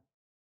 Alyssa.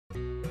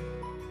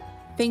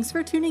 Thanks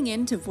for tuning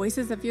in to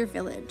Voices of Your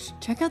Village.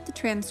 Check out the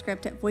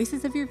transcript at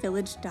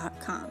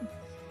voicesofyourvillage.com.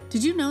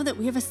 Did you know that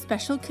we have a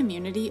special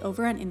community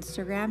over on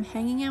Instagram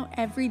hanging out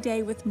every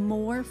day with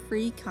more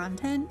free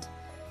content?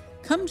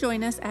 Come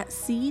join us at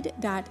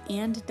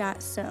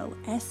seed.and.so,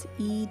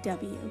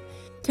 SEW.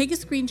 Take a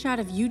screenshot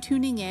of you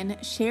tuning in,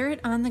 share it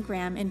on the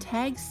gram, and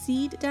tag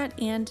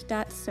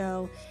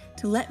seed.and.so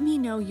to let me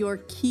know your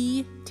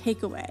key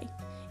takeaway.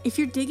 If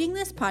you're digging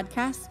this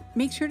podcast,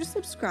 make sure to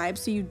subscribe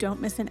so you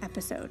don't miss an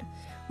episode.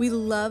 We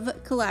love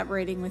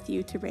collaborating with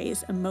you to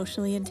raise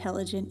emotionally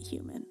intelligent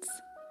humans.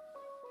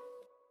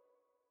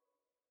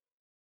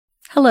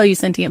 Hello, you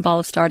sentient ball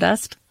of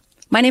stardust.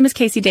 My name is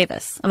Casey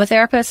Davis. I'm a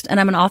therapist and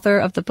I'm an author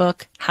of the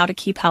book How to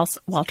Keep House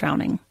While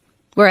Drowning,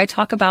 where I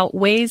talk about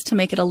ways to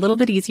make it a little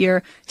bit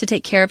easier to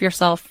take care of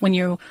yourself when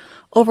you're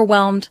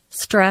overwhelmed,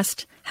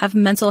 stressed, have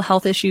mental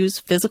health issues,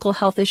 physical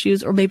health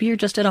issues, or maybe you're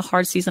just in a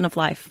hard season of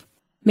life.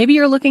 Maybe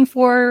you're looking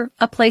for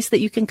a place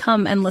that you can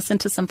come and listen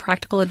to some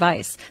practical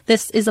advice.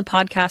 This is a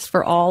podcast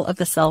for all of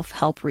the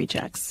self-help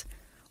rejects.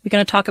 We're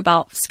going to talk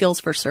about skills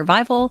for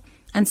survival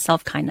and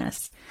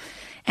self-kindness.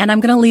 And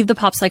I'm going to leave the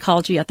pop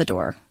psychology at the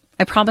door.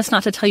 I promise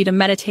not to tell you to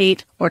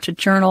meditate or to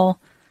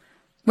journal.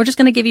 We're just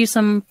going to give you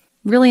some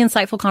really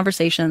insightful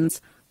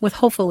conversations with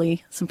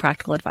hopefully some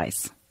practical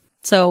advice.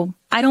 So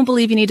I don't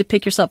believe you need to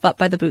pick yourself up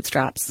by the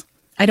bootstraps.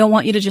 I don't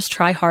want you to just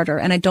try harder,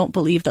 and I don't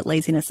believe that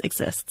laziness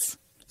exists.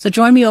 So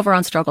join me over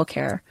on Struggle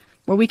Care,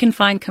 where we can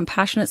find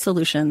compassionate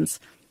solutions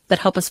that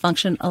help us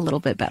function a little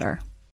bit better.